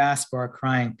ministers of the gospel are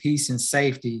crying peace and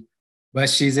safety. But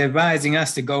she's advising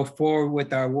us to go forward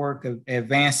with our work of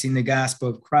advancing the gospel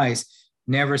of Christ,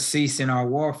 never ceasing our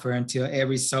warfare until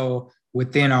every soul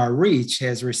within our reach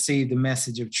has received the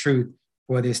message of truth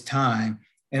for this time.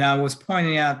 And I was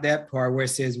pointing out that part where it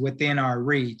says within our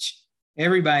reach.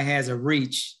 Everybody has a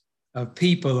reach of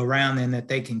people around them that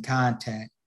they can contact.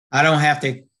 I don't have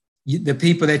to, the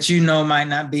people that might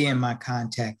not be in my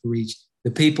contact reach.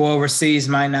 The people overseas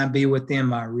might not be within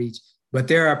my reach, but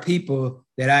there are people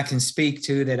that I can speak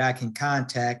to, that I can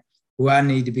contact, who I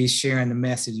need to be sharing the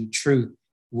message of truth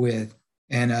with.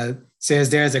 And says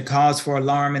there's a cause for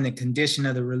alarm in the condition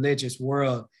of the religious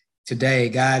world today.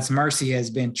 God's mercy has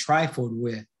been trifled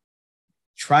with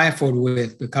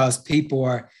because people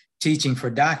are teaching for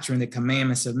doctrine the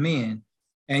commandments of men.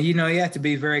 And, you have to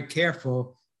be very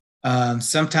careful.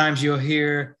 Sometimes you'll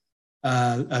hear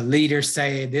a leader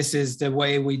say, this is the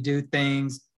way we do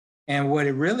things. And what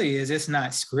it really is, it's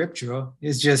not scriptural.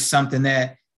 It's just something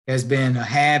that has been a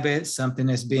habit, something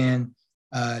that's been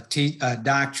a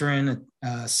doctrine,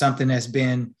 something that's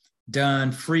been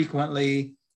done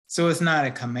frequently. So it's not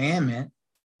a commandment,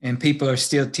 and people are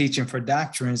still teaching for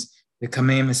doctrines, the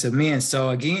commandments of men. So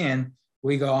again,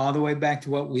 we go all the way back to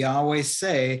what we always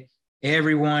say.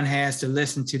 Everyone has to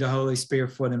listen to the Holy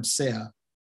Spirit for themselves.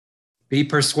 Be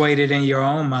persuaded in your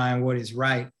own mind what is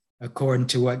right, according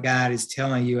to what God is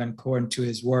telling you and according to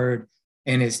his word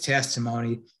and his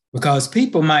testimony, because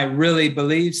people might really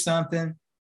believe something,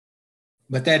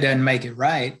 but that doesn't make it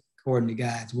right according to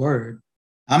God's word.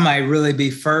 I might really be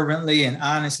fervently and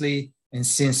honestly and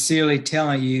sincerely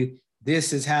telling you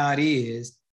this is how it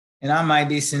is, and I might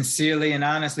be sincerely and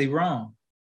honestly wrong.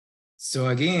 So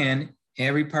again,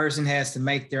 every person has to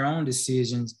make their own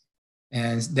decisions,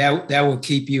 and that will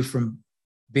keep you from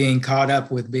being caught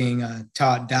up with being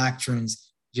taught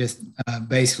doctrines just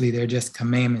basically they're just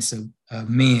commandments of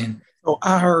men. Oh,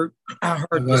 I heard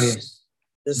Go ahead.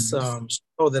 this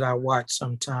show that I watch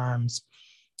sometimes,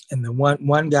 and the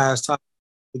one guy's talking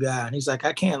to the guy, and he's like,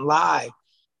 I can't lie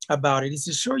about it. He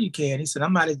said, sure you can. He said,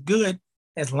 I'm not as good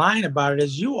as lying about it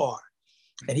as you are.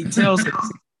 And he tells him,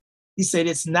 he said,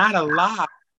 it's not a lie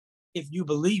if you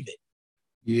believe it.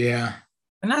 Yeah.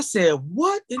 And I said,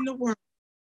 what in the world?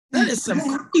 That is some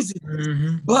crazy.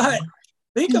 But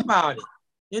think about it.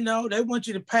 You know, they want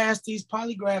you to pass these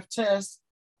polygraph tests.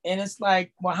 And it's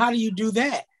like, well, how do you do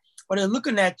that? Or they're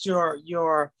looking at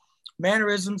your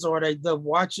mannerisms, or they're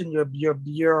watching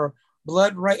your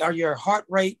blood rate or your heart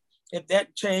rate, if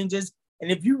that changes.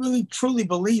 And if you really truly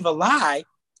believe a lie,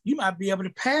 you might be able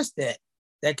to pass that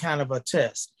kind of a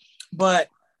test. But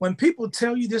when people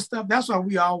tell you this stuff, that's why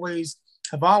we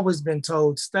have always been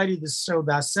told, study to show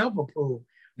thyself approved.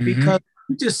 Because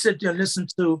you just sit there and listen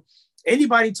to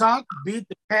anybody talk, be it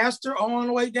the pastor on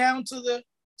the way down to the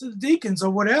deacons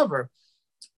or whatever.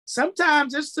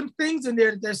 Sometimes there's some things in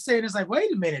there that they're saying, it's like,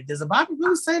 wait a minute, does the Bible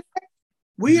really say that?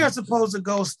 We are supposed to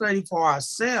go study for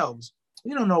ourselves.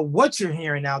 You don't know what you're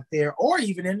hearing out there or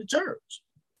even in the church.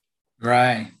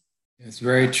 Right. It's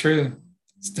very true.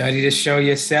 Study to show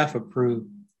yourself approved.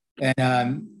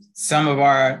 And some of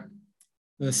our,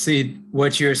 let's see,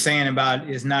 what you're saying about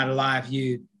is not a lie if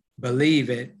you believe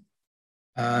it.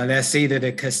 That's either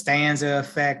the Costanza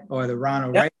effect or the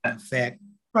Ronald Reagan effect.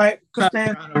 Right.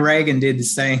 Ronald Reagan did the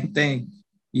same thing.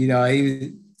 You know,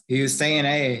 he was saying,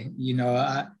 hey, you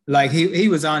know, like he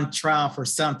was on trial for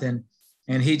something,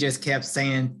 and he just kept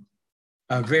saying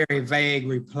a very vague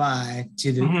reply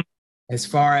to the, as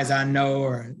far as I know,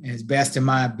 or as best of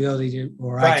my ability to,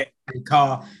 or I can't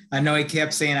recall. I know he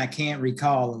kept saying, I can't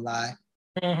recall a lie,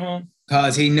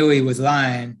 because he knew he was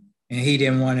lying, and he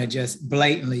didn't want to just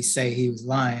blatantly say he was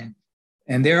lying.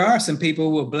 And there are some people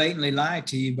who will blatantly lie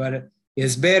to you, but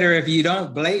it's better if you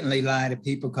don't blatantly lie to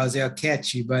people, because they'll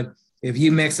catch you. But if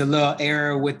you mix a little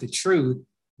error with the truth,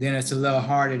 then it's a little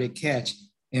harder to catch.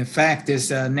 In fact,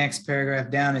 this next paragraph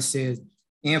down, it says,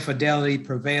 infidelity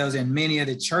prevails in many of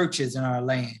the churches in our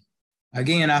land.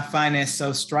 Again, I find that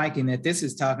so striking that this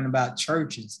is talking about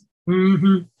churches,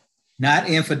 not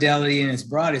infidelity in its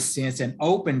broadest sense. An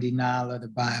open denial of the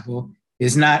Bible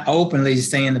is not openly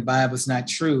saying the Bible is not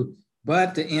true,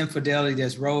 but the infidelity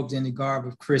that's robed in the garb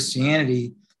of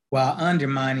Christianity while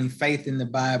undermining faith in the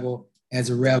Bible as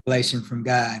a revelation from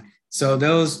God. So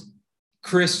those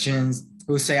Christians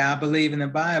who say, I believe in the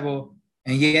Bible,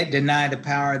 and yet deny the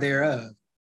power thereof.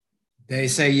 They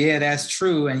say, yeah, that's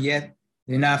true, and yet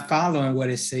they're not following what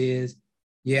it says.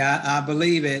 Yeah, I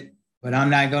believe it, but I'm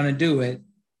not going to do it.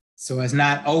 So it's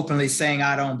not openly saying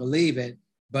I don't believe it,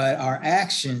 but our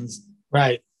actions,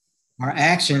 our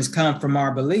actions come from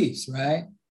our beliefs, right?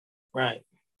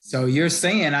 So you're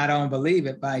saying I don't believe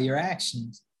it by your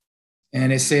actions.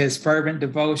 And it says fervent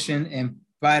devotion and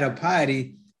vital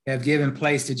piety have given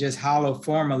place to just hollow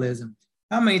formalism.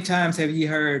 How many times have you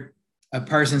heard a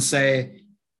person say,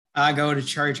 I go to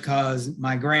church because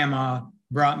my grandma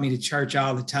brought me to church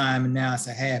all the time, and now it's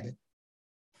a habit?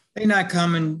 They're not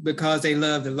coming because they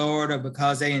love the Lord or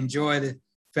because they enjoy the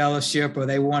fellowship or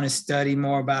they want to study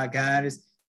more about God.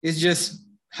 It's just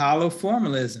hollow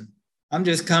formalism. I'm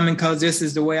just coming because this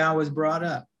is the way I was brought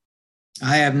up.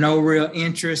 I have no real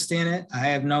interest in it. I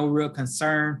have no real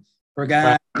concern for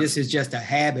God. This is just a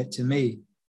habit to me.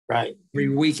 Every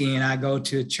weekend I go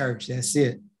to a church. That's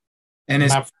it. And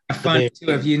it's funny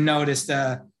too, if you noticed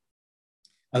a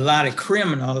lot of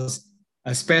criminals,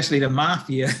 especially the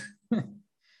mafia,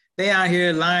 they out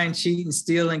here lying, cheating,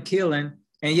 stealing, killing,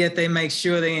 and yet they make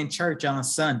sure they're in church on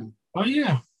Sunday. Oh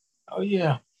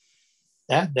yeah.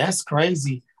 That's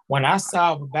crazy. When I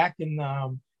saw back in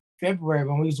February,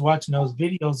 when we was watching those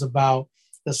videos about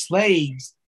the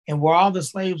slaves and where all the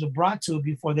slaves were brought to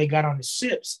before they got on the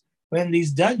ships, were in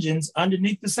these dungeons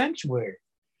underneath the sanctuary.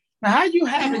 Now, how you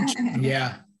having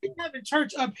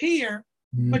church up here,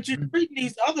 but you're treating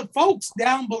these other folks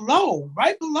down below,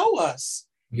 right below us?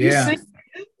 Yeah.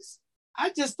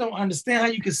 I just don't understand how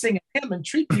you can sing a hymn and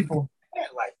treat people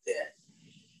like that.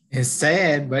 It's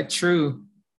sad, but true.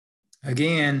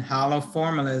 Again, hollow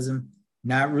formalism,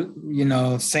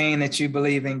 not, saying that you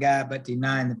believe in God, but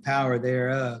denying the power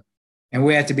thereof. And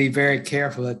we have to be very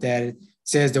careful at that. It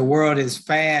says the world is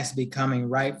fast becoming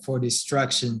ripe for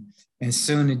destruction, and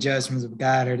soon the judgments of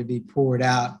God are to be poured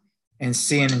out, and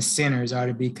sin and sinners are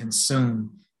to be consumed.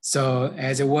 So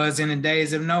as it was in the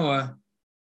days of Noah,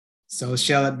 so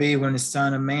shall it be when the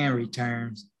Son of Man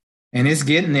returns. And it's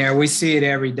getting there. We see it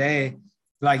every day.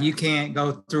 Like you can't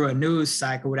go through a news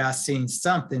cycle without seeing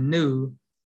something new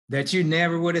that you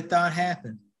never would have thought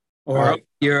happened. Or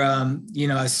your,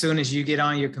 as soon as you get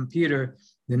on your computer,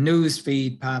 the news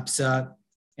feed pops up,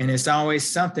 and it's always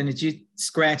something that you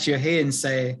scratch your head and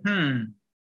say,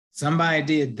 somebody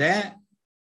did that.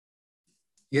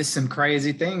 There's some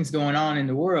crazy things going on in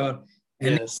the world.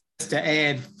 And just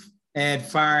to add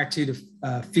fire to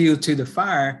the fuel to the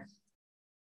fire,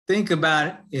 think about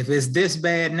it. If it's this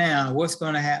bad now, what's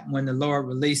going to happen when the Lord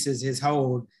releases his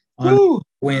hold on the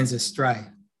winds of strife?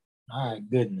 My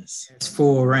goodness. It's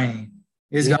full rain.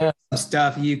 It's going to be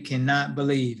stuff you cannot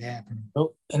believe happening.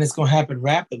 Oh, and it's going to happen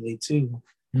rapidly too.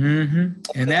 And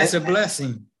that's a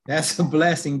blessing. That's a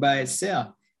blessing by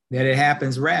itself, that it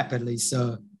happens rapidly.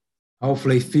 So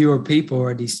hopefully fewer people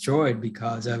are destroyed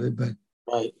because of it. But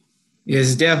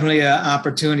it's definitely an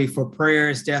opportunity for prayer.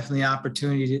 It's definitely an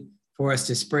opportunity for us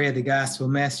to spread the gospel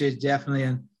message. Definitely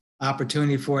an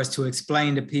opportunity for us to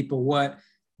explain to people what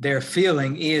they're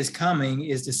feeling is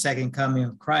the second coming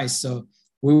of Christ. So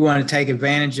we want to take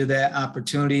advantage of that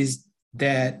opportunities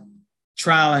that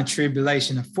trial and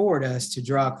tribulation afford us to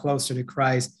draw closer to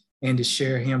Christ and to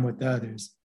share him with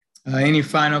others. Any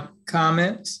final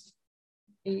comments?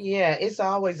 Yeah, it's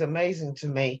always amazing to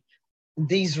me.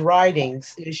 These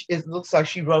writings, it looks like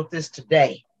she wrote this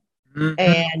today.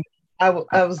 And I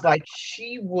was like,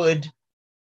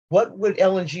 what would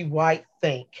Ellen G. White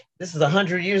think? This is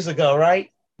 100 years ago, right?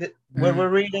 What we're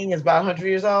reading is about 100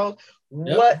 years old.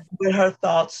 Yep. What would her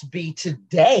thoughts be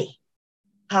today?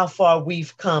 How far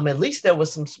we've come. At least there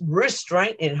was some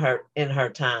restraint in her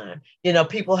time.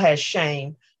 People had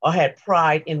shame or had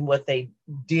pride in what they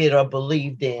did or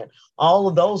believed in. All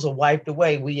of those are wiped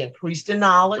away. We increased in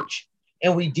knowledge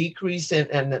and we decreased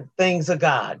in the things of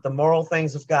God, the moral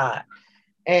things of God.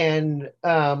 And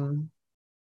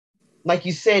like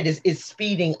you said, it's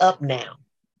speeding up now.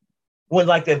 When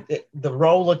like the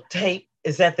roll of tape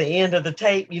is at the end of the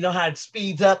tape, you know how it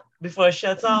speeds up before it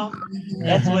shuts off?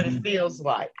 That's what it feels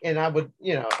like. And I would,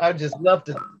 I'd just love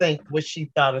to think what she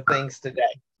thought of things today.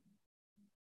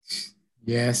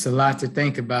 Yeah, it's a lot to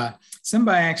think about.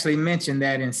 Somebody actually mentioned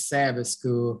that in Sabbath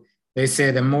school. They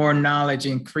said the more knowledge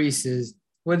increases,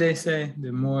 what did they say?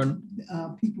 The more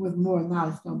people with more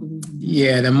knowledge don't believe in God.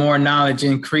 Yeah, the more knowledge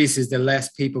increases, the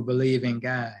less people believe in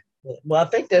God. Well, I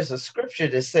think there's a scripture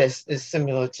that says is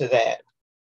similar to that.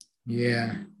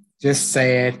 Yeah, just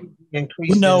sad.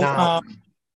 Increase knowledge.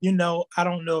 I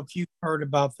don't know if you've heard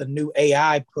about the new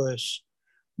AI push,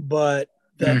 but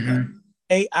the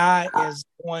AI is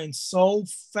going so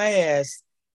fast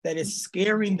that it's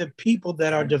scaring the people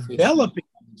that are developing,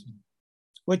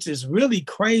 which is really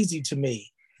crazy to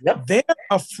me. Yep. They're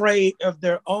afraid of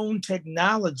their own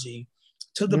technology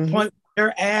to the point where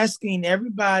they're asking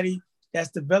everybody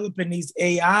that's developing these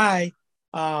AI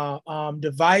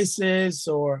devices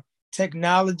or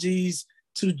technologies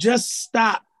to just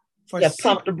stop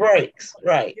pump the brakes,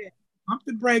 right? Pump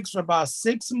the brakes for about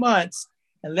 6 months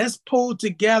and let's pull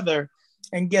together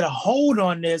and get a hold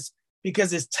on this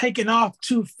because it's taking off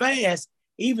too fast,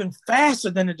 even faster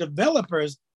than the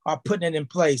developers are putting it in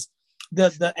place.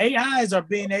 The AIs are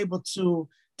being able to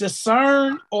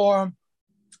discern or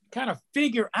kind of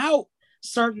figure out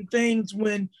certain things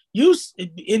when you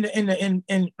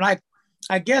in like,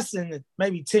 I guess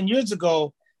maybe 10 years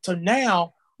ago to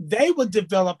now, they would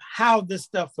develop how this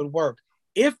stuff would work.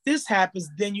 If this happens,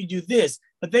 then you do this,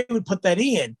 but they would put that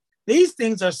in. These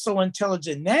things are so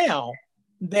intelligent now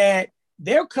that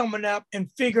they're coming up and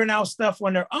figuring out stuff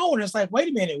on their own. It's like, wait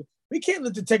a minute, we can't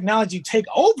let the technology take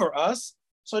over us.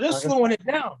 So they're slowing it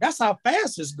down. That's how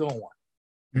fast it's going.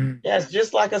 Yeah, it's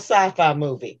just like a sci-fi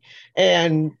movie.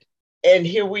 And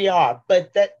here we are.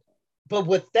 But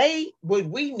what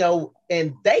we know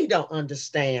and they don't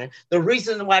understand, the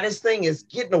reason why this thing is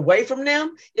getting away from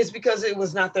them is because it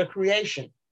was not their creation.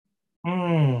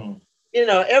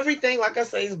 Everything, like I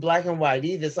say, is black and white.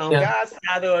 Either it's on God's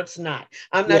side or it's not.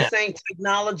 I'm not saying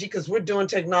technology, because we're doing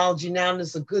technology now, and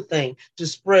it's a good thing to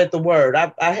spread the word.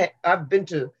 I've been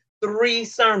to 3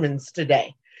 sermons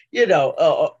today. You know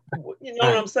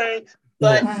what I'm saying?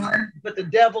 But the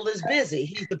devil is busy.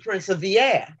 He's the prince of the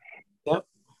air.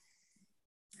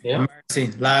 Yeah.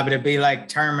 Mercy, liable to be like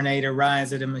Terminator,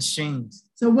 Rise of the Machines.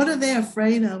 So what are they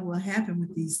afraid of will happen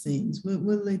with these things? What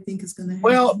do they think is going to happen?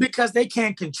 Well, because they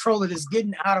can't control it. It's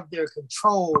getting out of their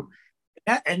control.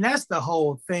 And that's the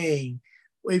whole thing.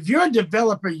 If you're a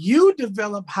developer, you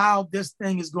develop how this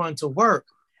thing is going to work.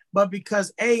 But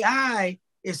because AI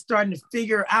is starting to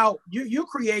figure out, you're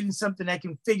creating something that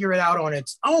can figure it out on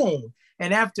its own.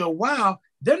 And after a while,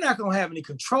 they're not going to have any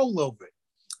control over it.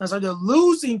 And so they're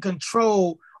losing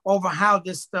control over how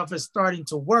this stuff is starting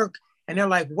to work. And they're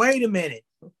like, wait a minute,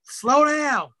 slow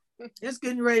down. It's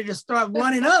getting ready to start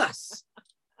running us.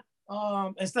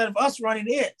 instead of us running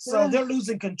it. So they're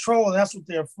losing control. That's what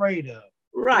they're afraid of.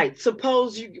 Right.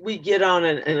 Suppose we get on,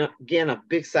 and again, a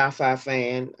big sci-fi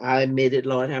fan. I admit it,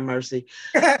 Lord have mercy.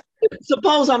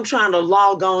 Suppose I'm trying to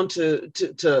log on to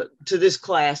this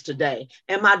class today,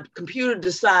 and my computer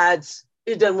decides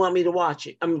it doesn't want me to watch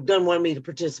it. Doesn't want me to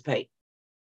participate.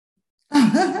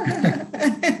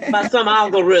 By some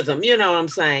algorithm, you know what I'm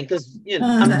saying? Because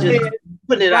I'm just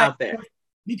putting it out there.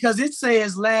 Because it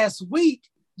says last week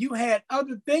you had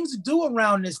other things to do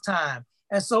around this time.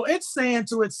 And so it's saying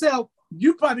to itself,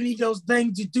 you probably need those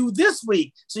things to do this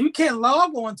week. So you can't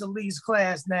log on to Lee's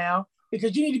class now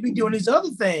because you need to be doing these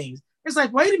other things. It's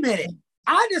like, wait a minute.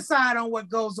 I decide on what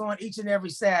goes on each and every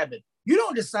Sabbath. You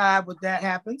don't decide what that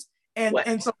happens.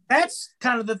 And so that's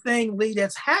kind of the thing, Lee,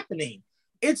 that's happening.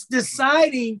 It's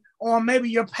deciding on maybe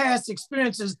your past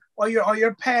experiences or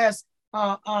your past,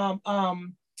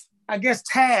 I guess,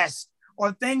 tasks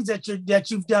or things that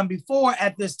you've done before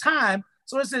at this time.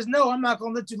 So it says, no, I'm not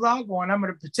going to let you log on. I'm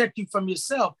going to protect you from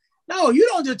yourself. No, you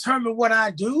don't determine what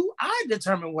I do. I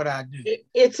determine what I do.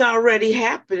 It's already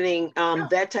happening.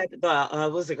 That type of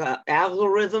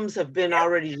algorithms have been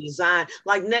already designed,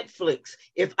 like Netflix.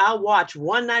 If I watch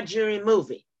one Nigerian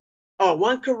movie or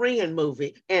one Korean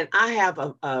movie, and I have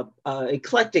a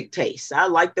eclectic taste, I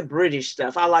like the British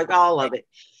stuff. I like all of it.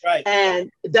 Right.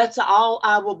 And that's all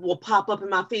I will pop up in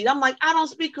my feed. I'm like, I don't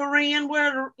speak Korean.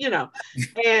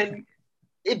 And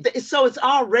so it's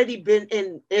already been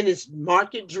and it's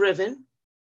market driven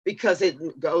because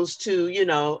it goes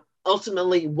to,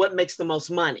 ultimately what makes the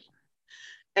most money.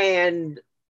 And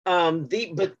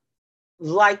but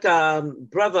like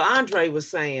Brother Andre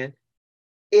was saying,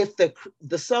 if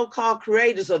the so-called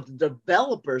creators or the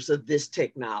developers of this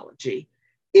technology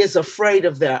is afraid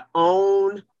of their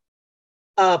own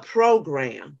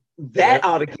program, that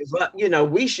ought to give up.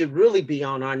 We should really be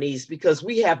on our knees because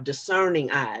we have discerning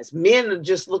eyes. Men are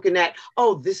just looking at,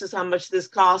 oh, this is how much this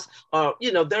costs, or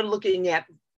they're looking at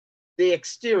the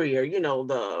exterior,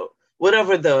 what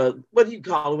do you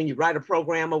call it when you write a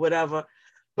program or whatever,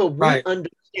 but we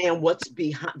understand what's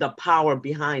behind the power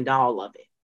behind all of it.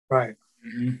 Right.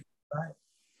 Mm-hmm. Right.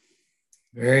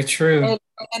 Very true.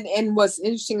 And what's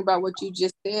interesting about what you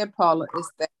just said, Paula,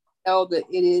 is that that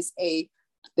it is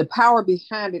the power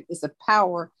behind it is a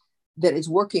power that is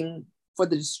working for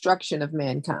the destruction of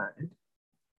mankind.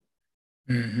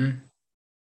 Mm-hmm.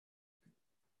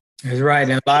 That's right.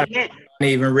 And a lot of people don't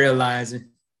even realize it.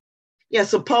 Yeah,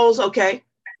 suppose, okay,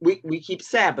 we keep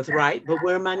Sabbath, right? But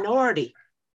we're a minority,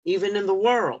 even in the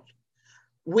world.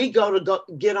 We go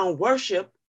get on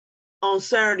worship on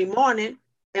Saturday morning,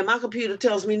 and my computer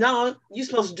tells me, no, you're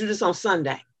supposed to do this on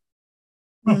Sunday.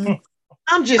 Mm-hmm.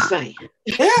 I'm just saying.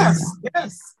 Yes.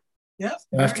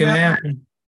 That can happen.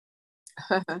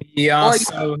 You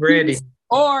also ready.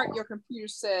 Or your computer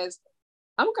says,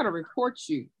 I'm going to report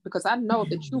you because I know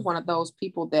that you're one of those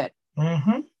people that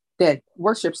that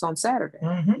worships on Saturday.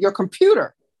 Mm-hmm. Your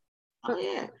computer. Oh,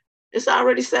 yeah. It's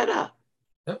already set up.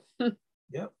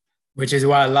 Yep. Which is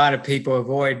why a lot of people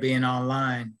avoid being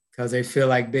online because they feel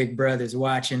like Big Brother's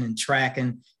watching and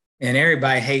tracking. And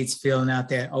everybody hates filling out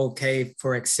that okay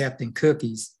for accepting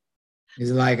cookies. It's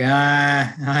like,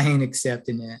 I ain't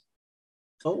accepting that.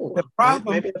 Oh, the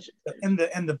problem and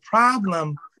the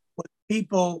problem with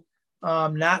people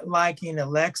not liking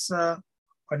Alexa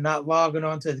or not logging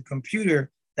onto the computer,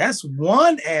 that's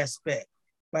one aspect.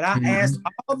 But I asked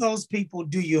all those people,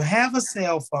 do you have a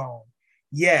cell phone?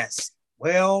 Yes.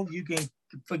 Well, you can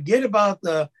forget about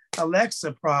the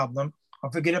Alexa problem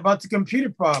or forget about the computer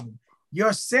problem.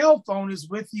 Your cell phone is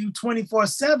with you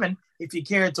 24/7 if you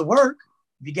carry it to work,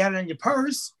 if you got it in your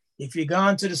purse, if you're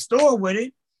gone to the store with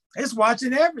it, it's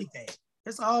watching everything.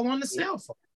 It's all on the cell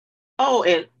phone. Oh,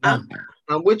 and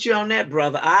I'm with you on that,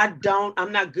 brother. I'm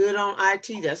not good on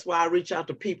IT. That's why I reach out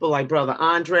to people like Brother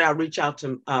Andre. I reach out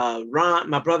to Ron,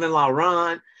 my brother-in-law,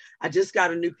 Ron. I just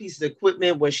got a new piece of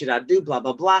equipment. What should I do? Blah,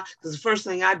 blah, blah. Because the first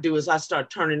thing I do is I start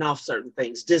turning off certain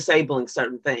things, disabling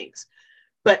certain things.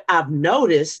 But I've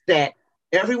noticed that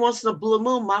every once in a blue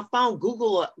moon, my phone,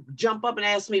 Google will jump up and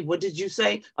ask me, what did you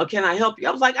say? Or can I help you?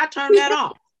 I was like, I turned that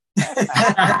off.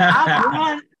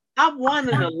 I won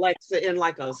an Alexa in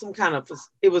like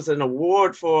it was a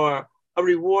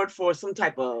reward for some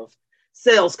type of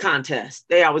sales contest.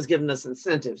 They always giving us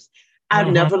incentives. I've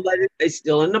never let it, it's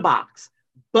still in the box.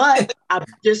 But I've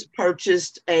just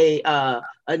purchased a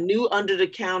new under the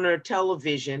counter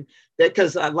television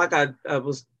because like I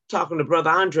was talking to Brother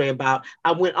Andre about,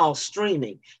 I went all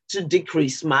streaming to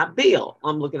decrease my bill.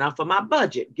 I'm looking out for my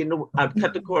budget. I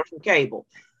cut the cord from cable,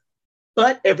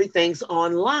 but everything's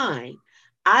online.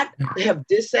 I have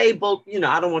disabled,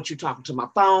 I don't want you talking to my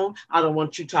phone. I don't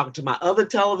want you talking to my other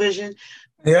television.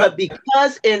 Yep. But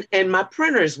because, and my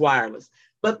printer is wireless,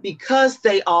 but because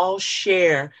they all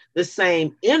share the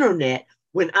same internet,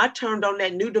 when I turned on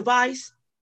that new device,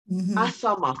 I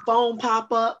saw my phone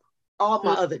pop up, all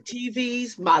my other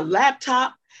TVs, my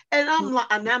laptop, and I'm like,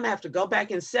 and now I'm gonna have to go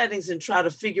back in settings and try to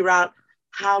figure out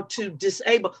how to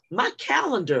disable. My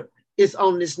calendar is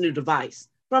on this new device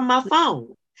from my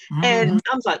phone. And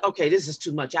I was like, okay, this is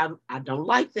too much. I don't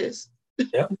like this.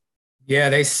 Yep. Yeah,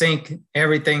 they sync,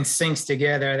 everything syncs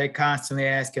together. They constantly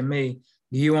asking me,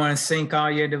 do you want to sync all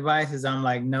your devices? I'm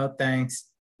like, no, thanks.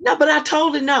 No, but I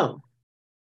told her no.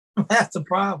 That's the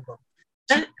problem.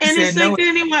 And it synced no,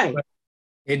 anyway.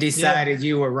 It decided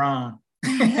you were wrong.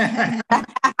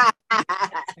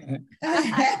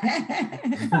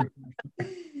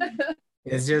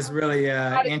 It's just really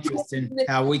interesting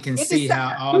how we can see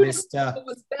how all this stuff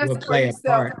will play a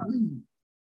part.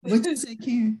 What you say,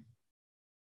 Karen?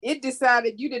 It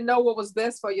decided you didn't know what was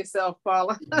best for yourself,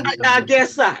 Paula. I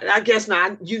guess not. I guess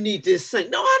not. You need this thing.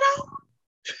 No, I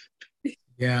don't.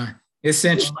 Yeah.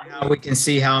 Essentially how we can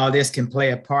see how all this can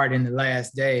play a part in the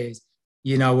last days.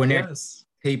 When there's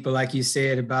people, like you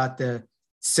said, about the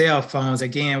cell phones.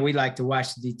 Again, we like to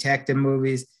watch the detective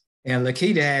movies. And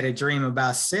Lakita had a dream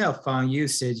about cell phone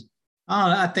usage.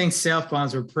 I think cell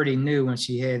phones were pretty new when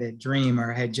she had a dream,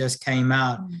 or had just came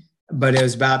out. But it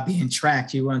was about being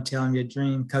tracked. You want to tell them your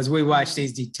dream? Because we watch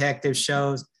these detective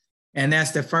shows, and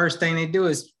that's the first thing they do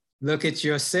is look at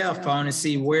your cell phone and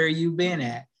see where you've been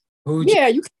at. Where was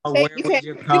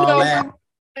your call at?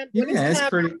 Yeah, it's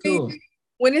pretty cool.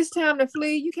 When it's time to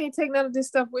flee, you can't take none of this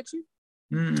stuff with you.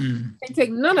 You can't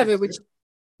take none of it with you.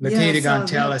 Lakita gonna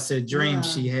tell us a dream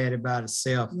she had about a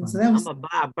cell phone. So that was I'm gonna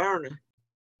buy a burner.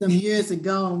 Some years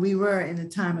ago, and we were in a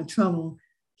time of trouble,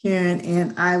 Karen,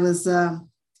 and I was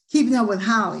keeping up with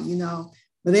Holly,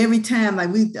 But every time, I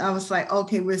was like,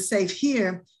 okay, we're safe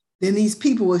here. Then these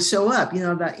people would show up,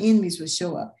 the enemies would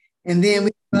show up, and then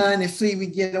we run and flee, we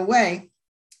get away.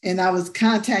 And I was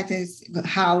contacting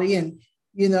Holly, and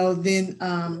then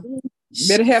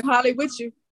better have Holly with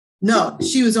you. No,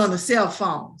 she was on the cell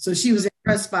phone. So she was in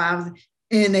her spot,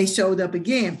 and they showed up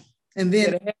again. And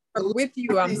then with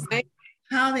you, I'm saying,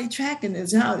 how are they tracking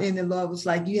this out? And the Lord was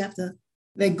like, you have to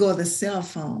let go of the cell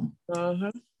phone.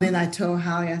 Then I told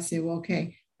Holly, I said, well,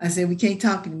 okay. I said, we can't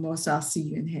talk anymore, so I'll see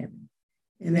you in heaven.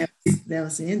 And that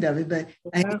was the end of it. But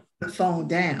I put the phone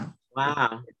down.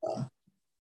 Wow.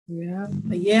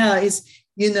 Yeah, it's,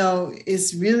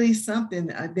 it's really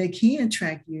something. They can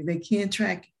track you. They can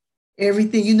track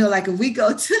everything. Like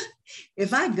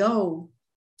if I go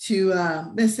to,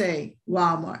 let's say,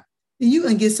 Walmart, then you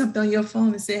can get something on your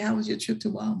phone and say, how was your trip to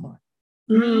Walmart?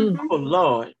 Oh,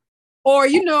 Lord. Or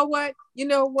you know what?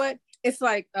 It's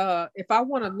like, if I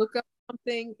want to look up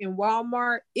something in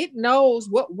Walmart, it knows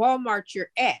what Walmart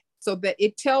you're at, so that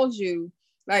it tells you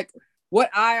like what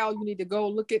aisle you need to go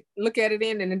look at it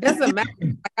in. And it doesn't matter.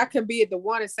 Like, I can be at the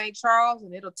one at St. Charles,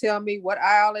 and it'll tell me what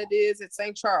aisle it is at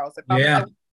St. Charles. If I'm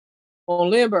on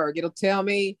Lindbergh, it'll tell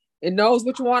me, it knows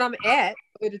which one I'm at.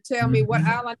 It'll tell me what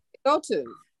aisle I need to go to.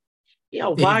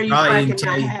 Why are you tracking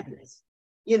my happiness?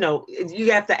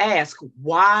 You have to ask,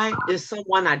 why is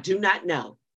someone I do not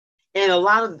know?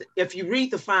 And if you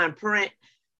read the fine print,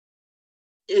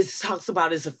 it talks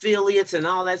about his affiliates and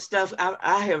all that stuff.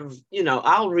 I have,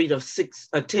 I'll read a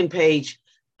 10-page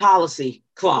policy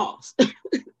clause on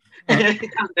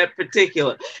that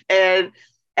particular. And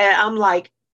I'm like,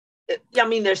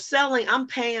 they're selling, I'm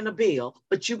paying a bill,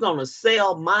 but you're going to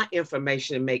sell my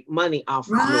information and make money off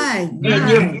of it. And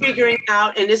you're figuring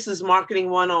out, and this is marketing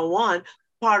 101,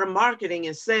 part of marketing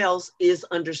and sales is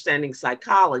understanding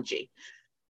psychology.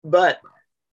 But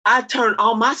I turn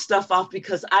all my stuff off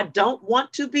because I don't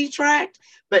want to be tracked,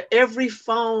 but every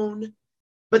phone,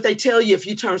 but they tell you if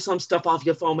you turn some stuff off,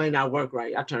 your phone may not work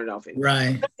right. I turn it off anyway.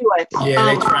 Right. Anyway,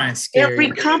 they try and scare every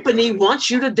you. company wants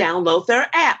you to download their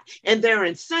app, and their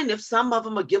incentive, some of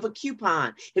them will give a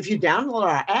coupon. If you download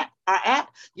our app,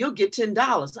 you'll get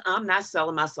 $10. I'm not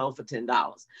selling my soul for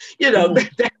 $10.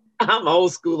 I'm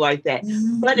old school like that.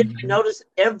 But if you notice,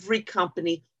 every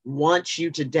company wants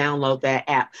you to download that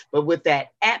app. But with that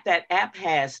app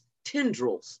has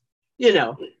tendrils.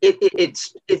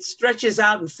 It stretches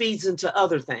out and feeds into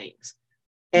other things.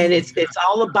 And it's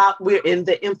all about, we're in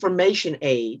the information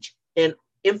age, and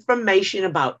information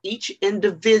about each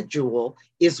individual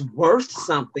is worth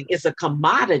something. It's a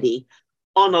commodity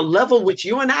on a level which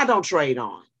you and I don't trade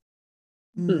on.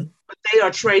 But they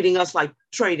are trading us like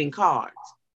trading cards.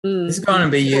 It's going to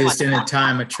be used in a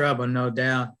time of trouble, no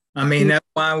doubt.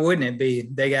 Why wouldn't it be?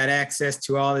 They got access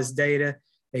to all this data.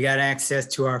 They got access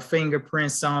to our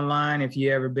fingerprints online. If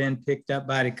you ever been picked up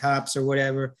by the cops or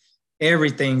whatever,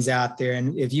 everything's out there.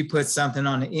 And if you put something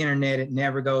on the internet, it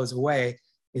never goes away.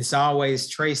 It's always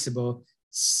traceable.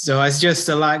 So it's just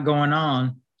a lot going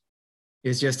on.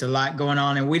 It's just a lot going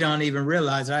on, and we don't even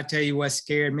realize it. I tell you what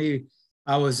scared me.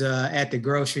 I was at the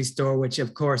grocery store, which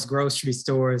of course grocery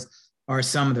stores are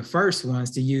some of the first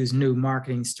ones to use new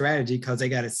marketing strategy because they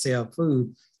got to sell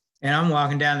food. And I'm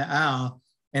walking down the aisle,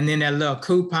 and then that little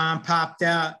coupon popped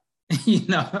out, you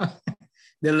know,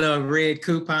 the little red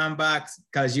coupon box,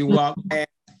 because you walk past,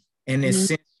 and as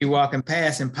soon as you're walking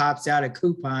past and pops out a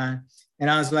coupon. And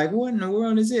I was like, what in the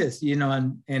world is this? You know,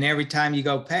 and every time you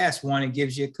go past one, it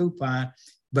gives you a coupon.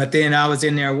 But then I was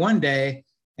in there one day,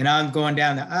 and I was going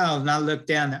down the aisle, and I looked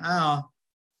down the aisle,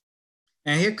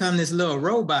 and here come this little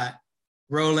robot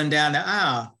rolling down the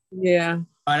aisle. Yeah.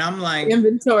 And I'm like,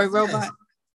 inventory robot.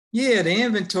 Yeah, the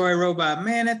inventory robot.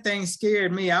 Man, that thing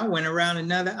scared me. I went around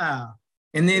another aisle.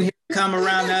 And then here come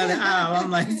around the other aisle. I'm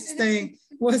like, this thing,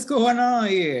 what's going on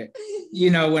here?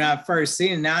 You know, when I first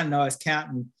seen it, now I know it's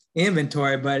counting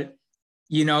inventory, but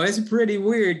you know, it's pretty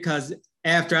weird because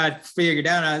after I figured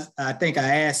out, I think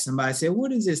I asked somebody, I said,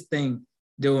 what is this thing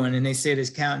doing? And they said it's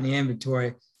counting the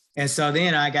inventory. And so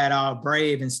then I got all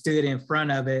brave and stood in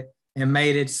front of it and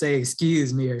made it say,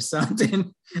 excuse me or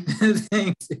something.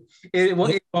 It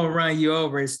won't run you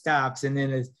over, it stops, and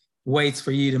then it waits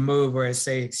for you to move or it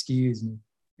say, excuse me.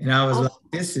 And I was like,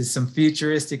 this is some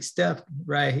futuristic stuff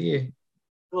right here.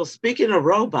 Well, speaking of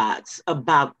robots,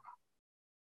 about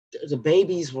the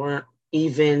babies weren't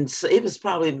even, so it was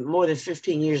probably more than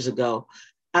 15 years ago.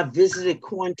 I visited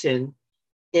Quentin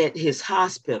at his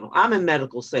hospital. I'm in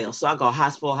medical sales, so I go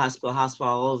hospital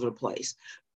all over the place.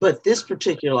 But this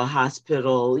particular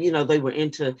hospital, you know, they were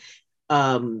into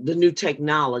the new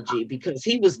technology because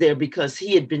he was there because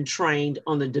he had been trained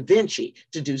on the Da Vinci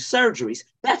to do surgeries.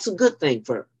 That's a good thing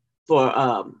for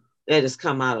that has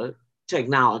come out of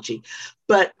technology.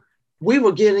 But we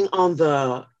were getting on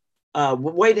the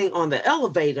waiting on the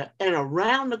elevator, and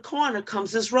around the corner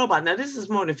comes this robot. Now, this is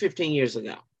more than 15 years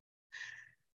ago.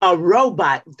 A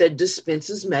robot that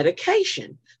dispenses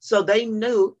medication. So they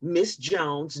knew Miss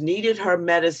Jones needed her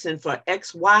medicine for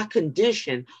XY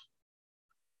condition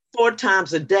 4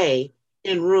 times a day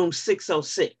in room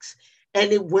 606.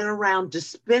 And it went around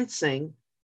dispensing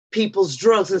people's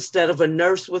drugs instead of a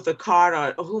nurse with a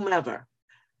card or whomever.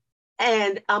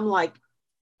 And I'm like,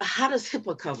 how does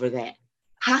HIPAA cover that?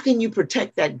 How can you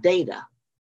protect that data?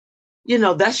 You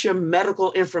know, that's your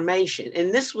medical information.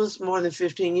 And this was more than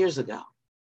 15 years ago.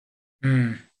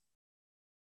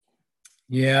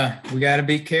 Yeah, we got to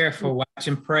be careful, watch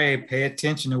and pray, pay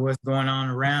attention to what's going on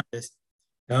around us.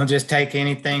 Don't just take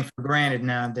anything for granted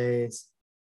nowadays.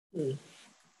 All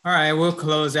right, we'll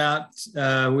close out.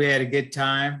 We had a good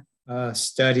time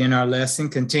studying our lesson.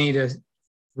 Continue to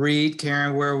read.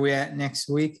 Karen, where are we at next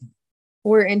week?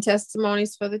 We're in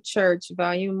Testimonies for the Church,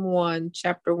 Volume 1,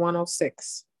 Chapter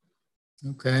 106.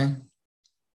 Okay.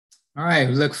 All right.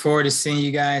 We look forward to seeing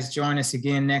you guys join us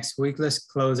again next week. Let's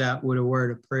close out with a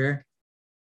word of prayer.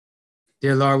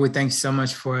 Dear Lord, we thank you so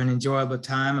much for an enjoyable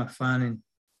time, a fun and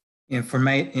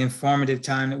informative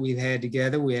time that we've had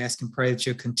together. We ask and pray that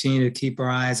you'll continue to keep our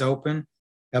eyes open,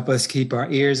 help us keep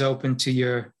our ears open to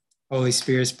your Holy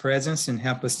Spirit's presence, and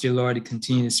help us, dear Lord, to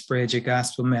continue to spread your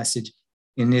gospel message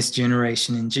in this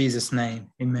generation. In Jesus' name,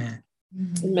 amen.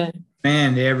 Amen.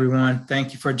 And everyone,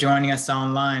 thank you for joining us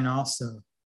online also.